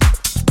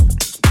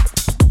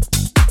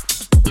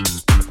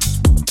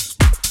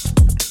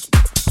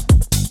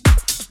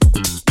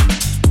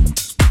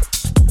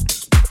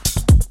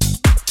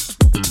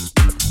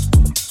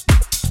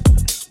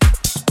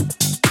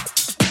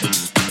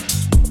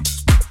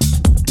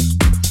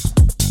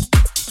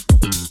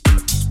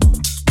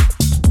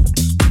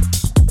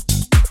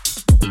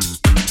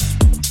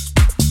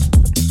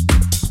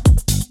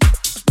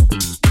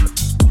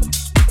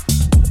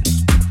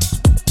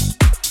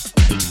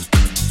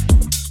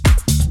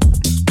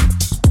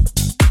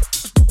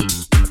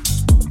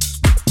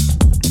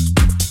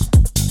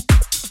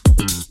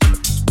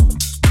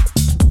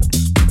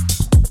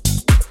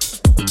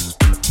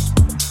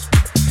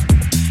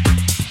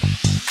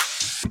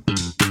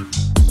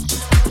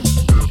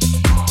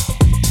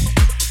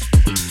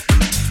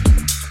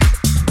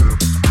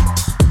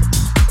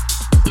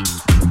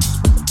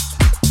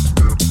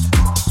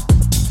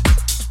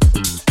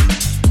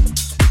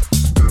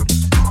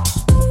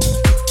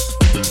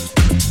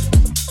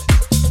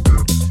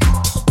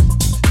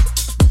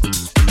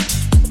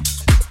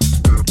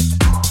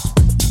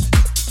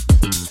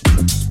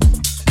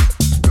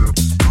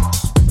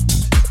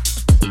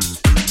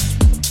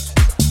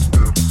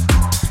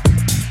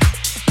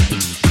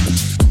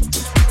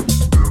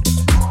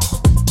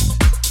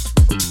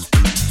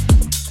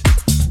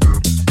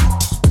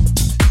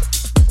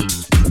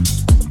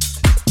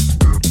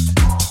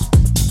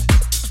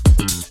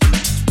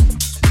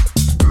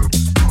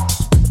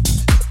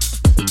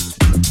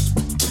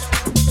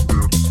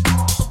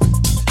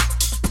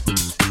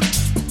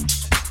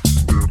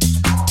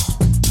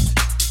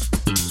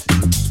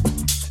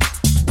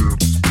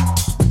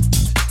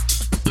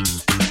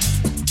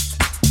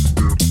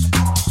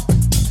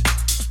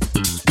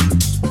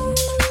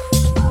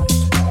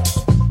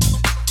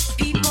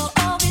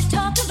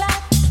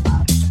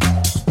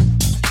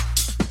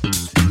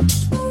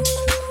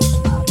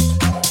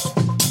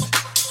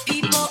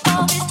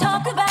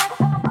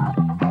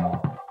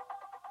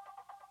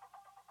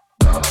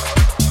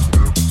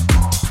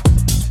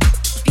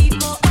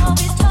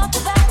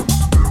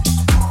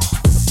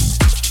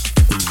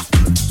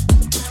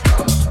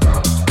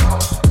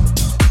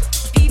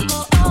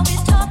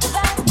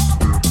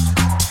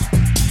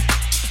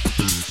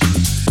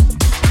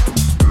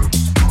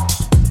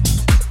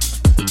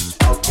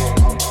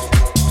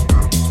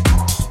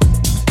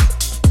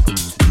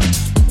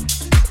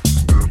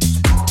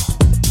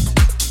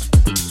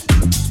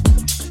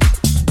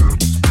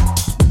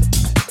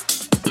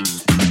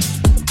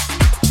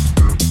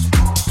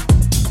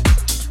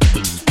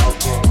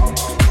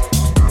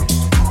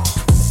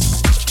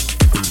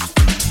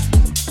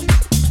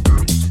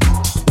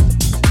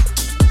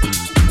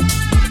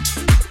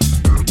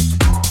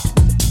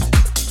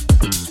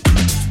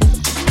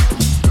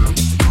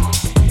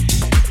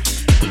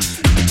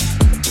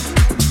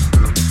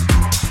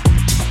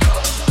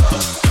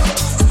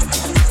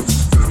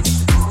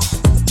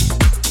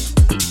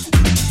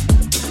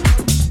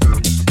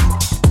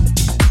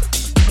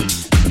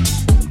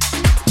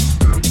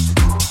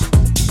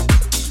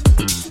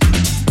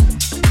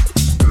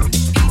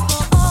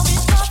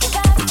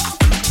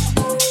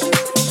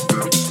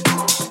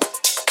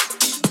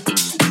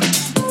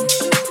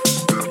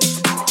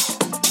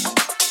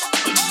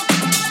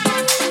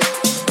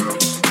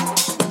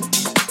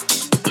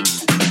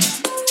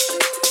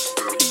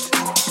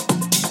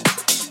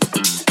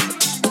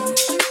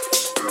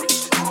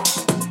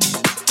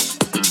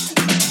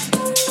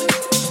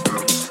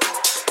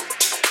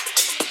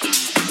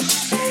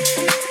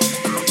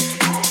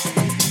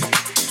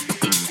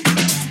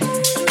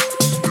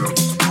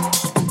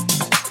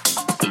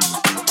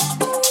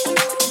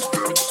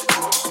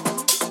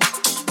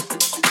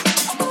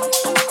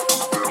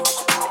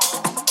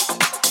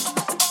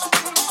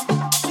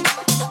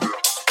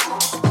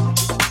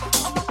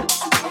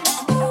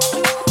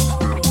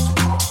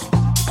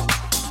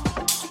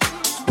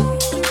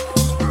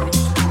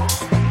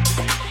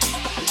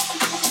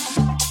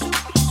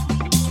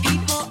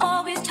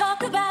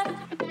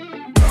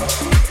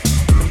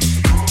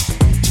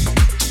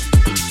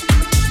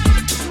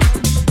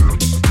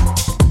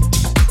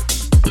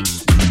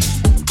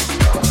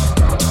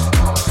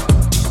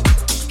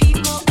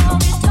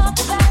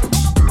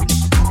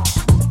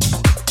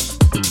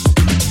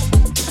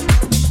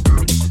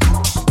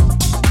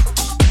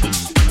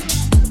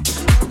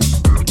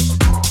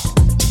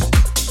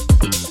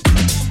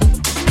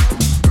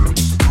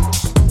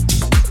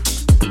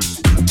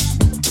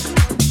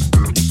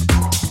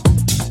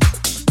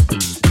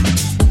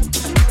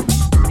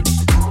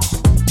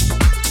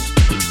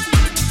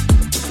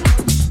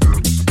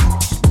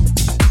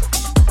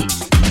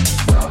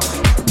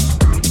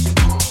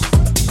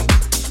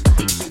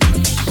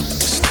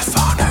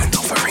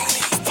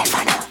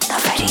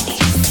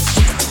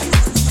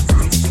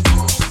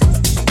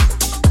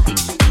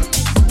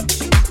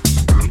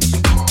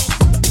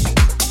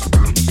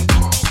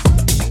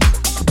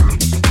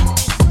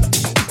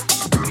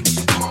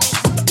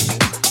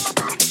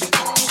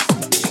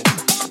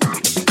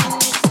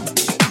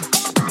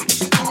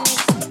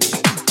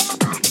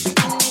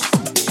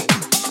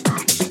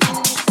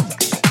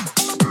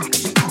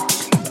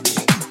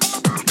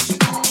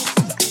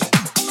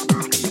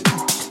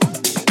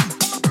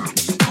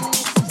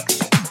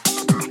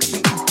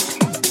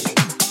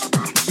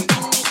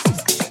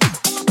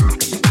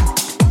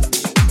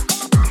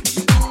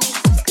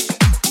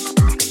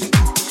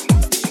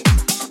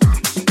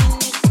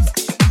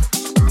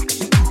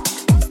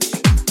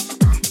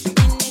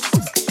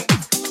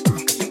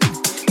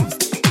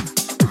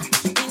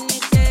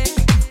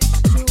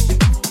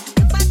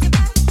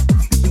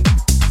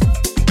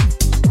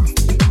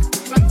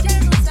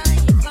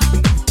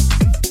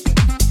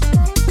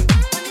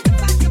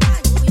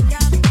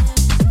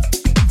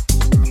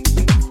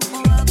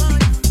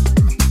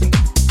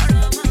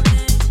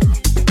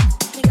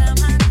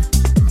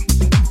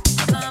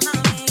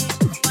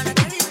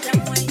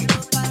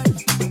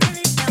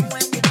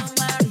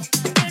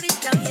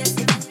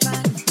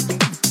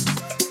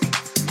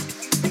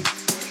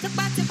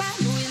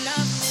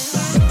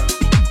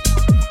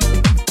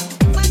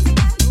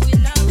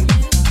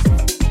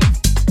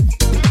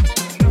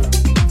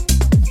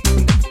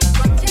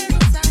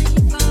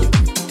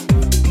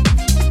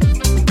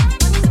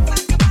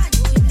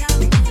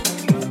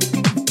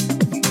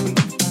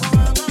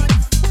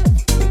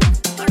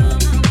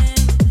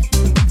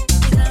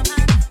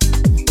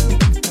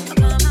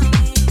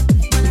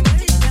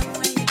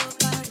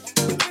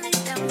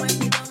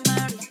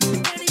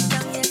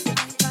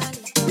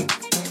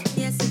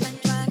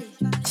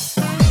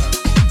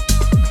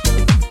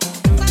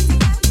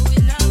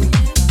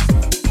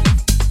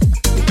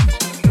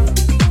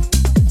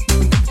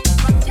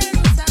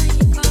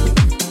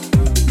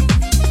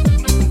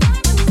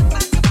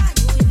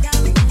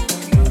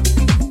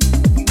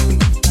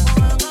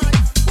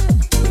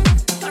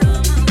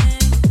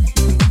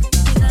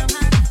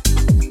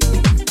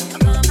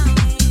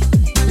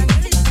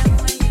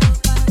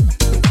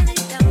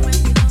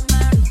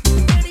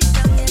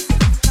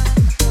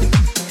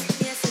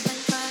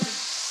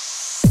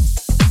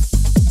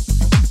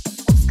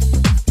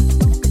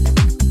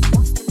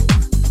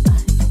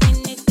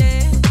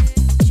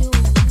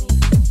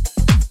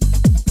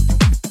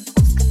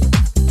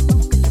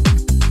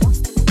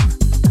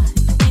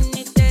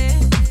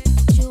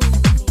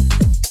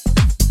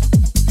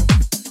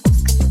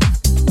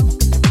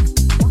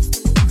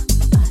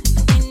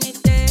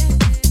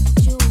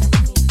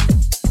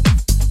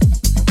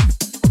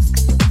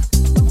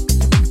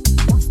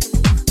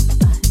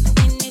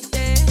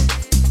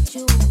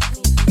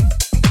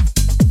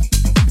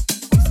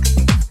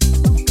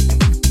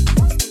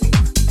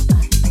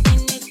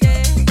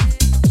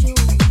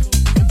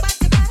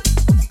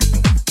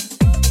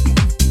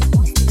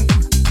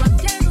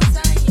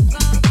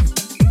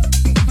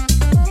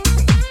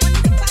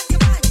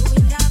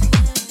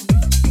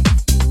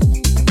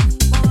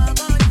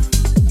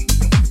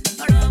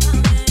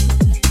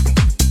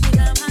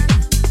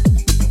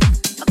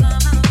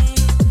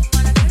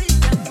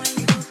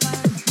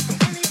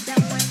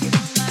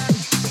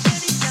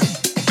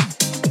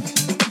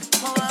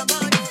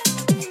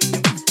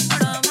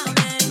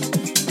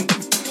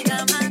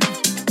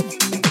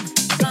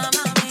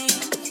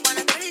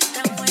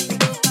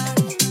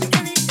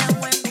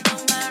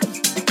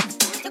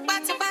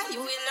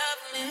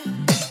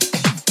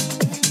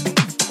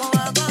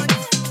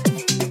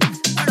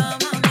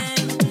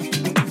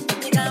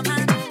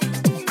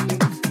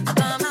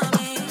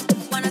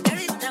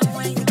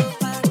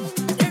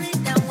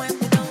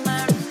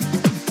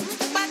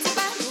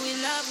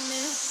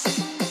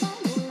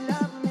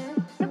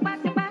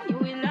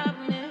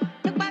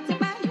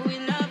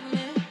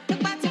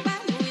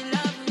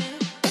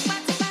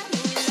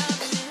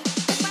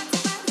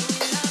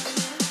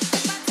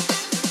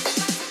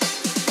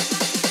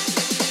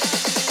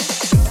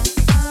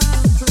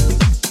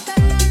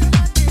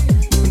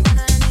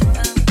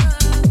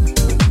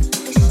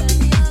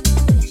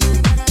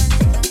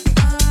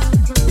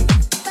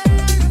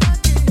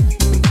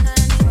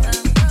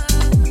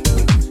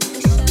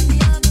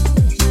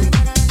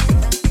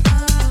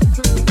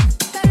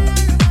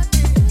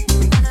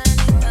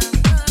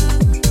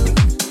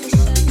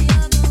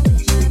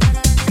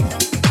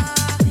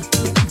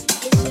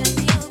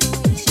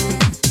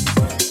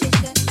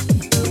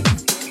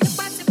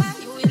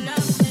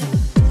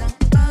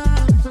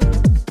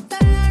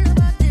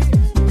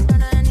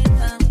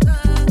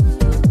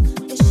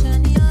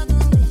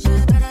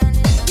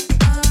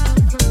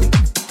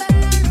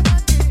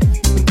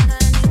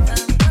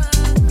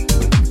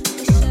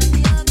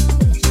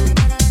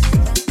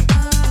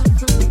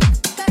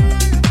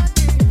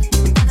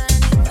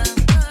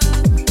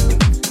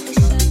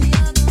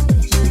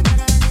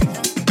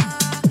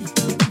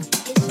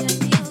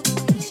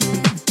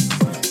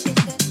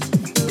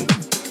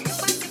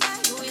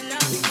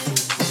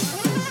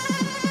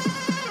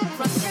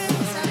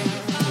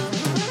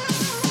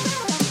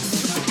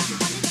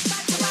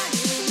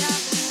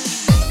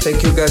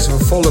 Thank you guys for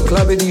follow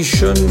Club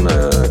Edition.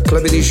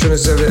 Club Edition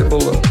is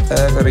available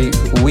every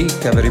week,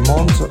 every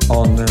month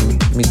on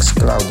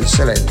Mixcloud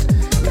Select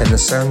and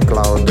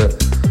SoundCloud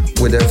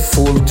with a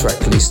full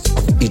track list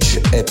of each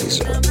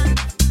episode.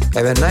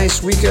 Have a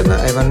nice weekend,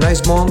 have a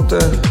nice month.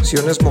 See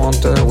you next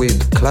month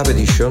with Club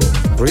Edition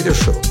Radio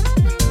Show.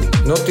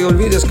 No te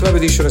olvides, Club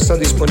Edition está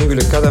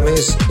disponible cada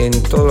mes en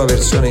toda la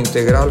versión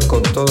integral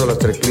con toda la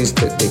tracklist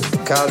de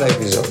cada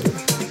episodio.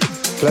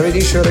 Club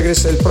Edition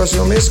regresa el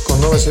próximo mes con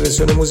nuova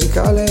selezione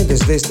musicale.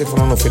 Desde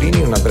Stefano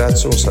Noferini un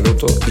abbraccio, un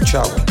saluto y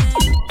ciao.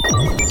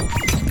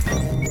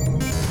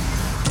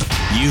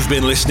 You've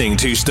been listening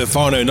to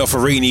Stefano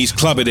Noferini's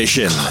Club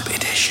Edition.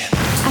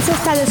 Has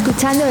estado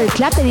escuchando el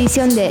Club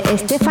Edition de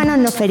Stefano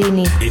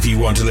Noferini. If you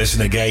want to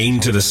listen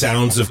again to the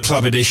sounds of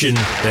Club Edition,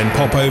 then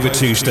pop over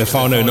to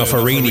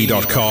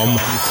stefanonoferini.com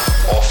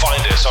or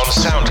find us on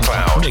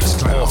SoundCloud,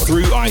 Mixcloud, or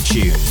through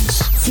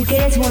iTunes. Si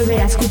quieres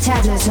volver a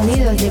escuchar los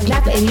sonidos de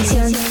Club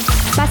Edition,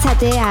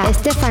 pásate a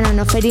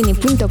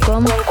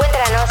stefanonoferini.com o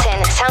encuéntranos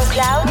en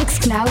SoundCloud,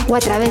 Mixcloud o a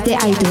través de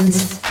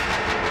iTunes.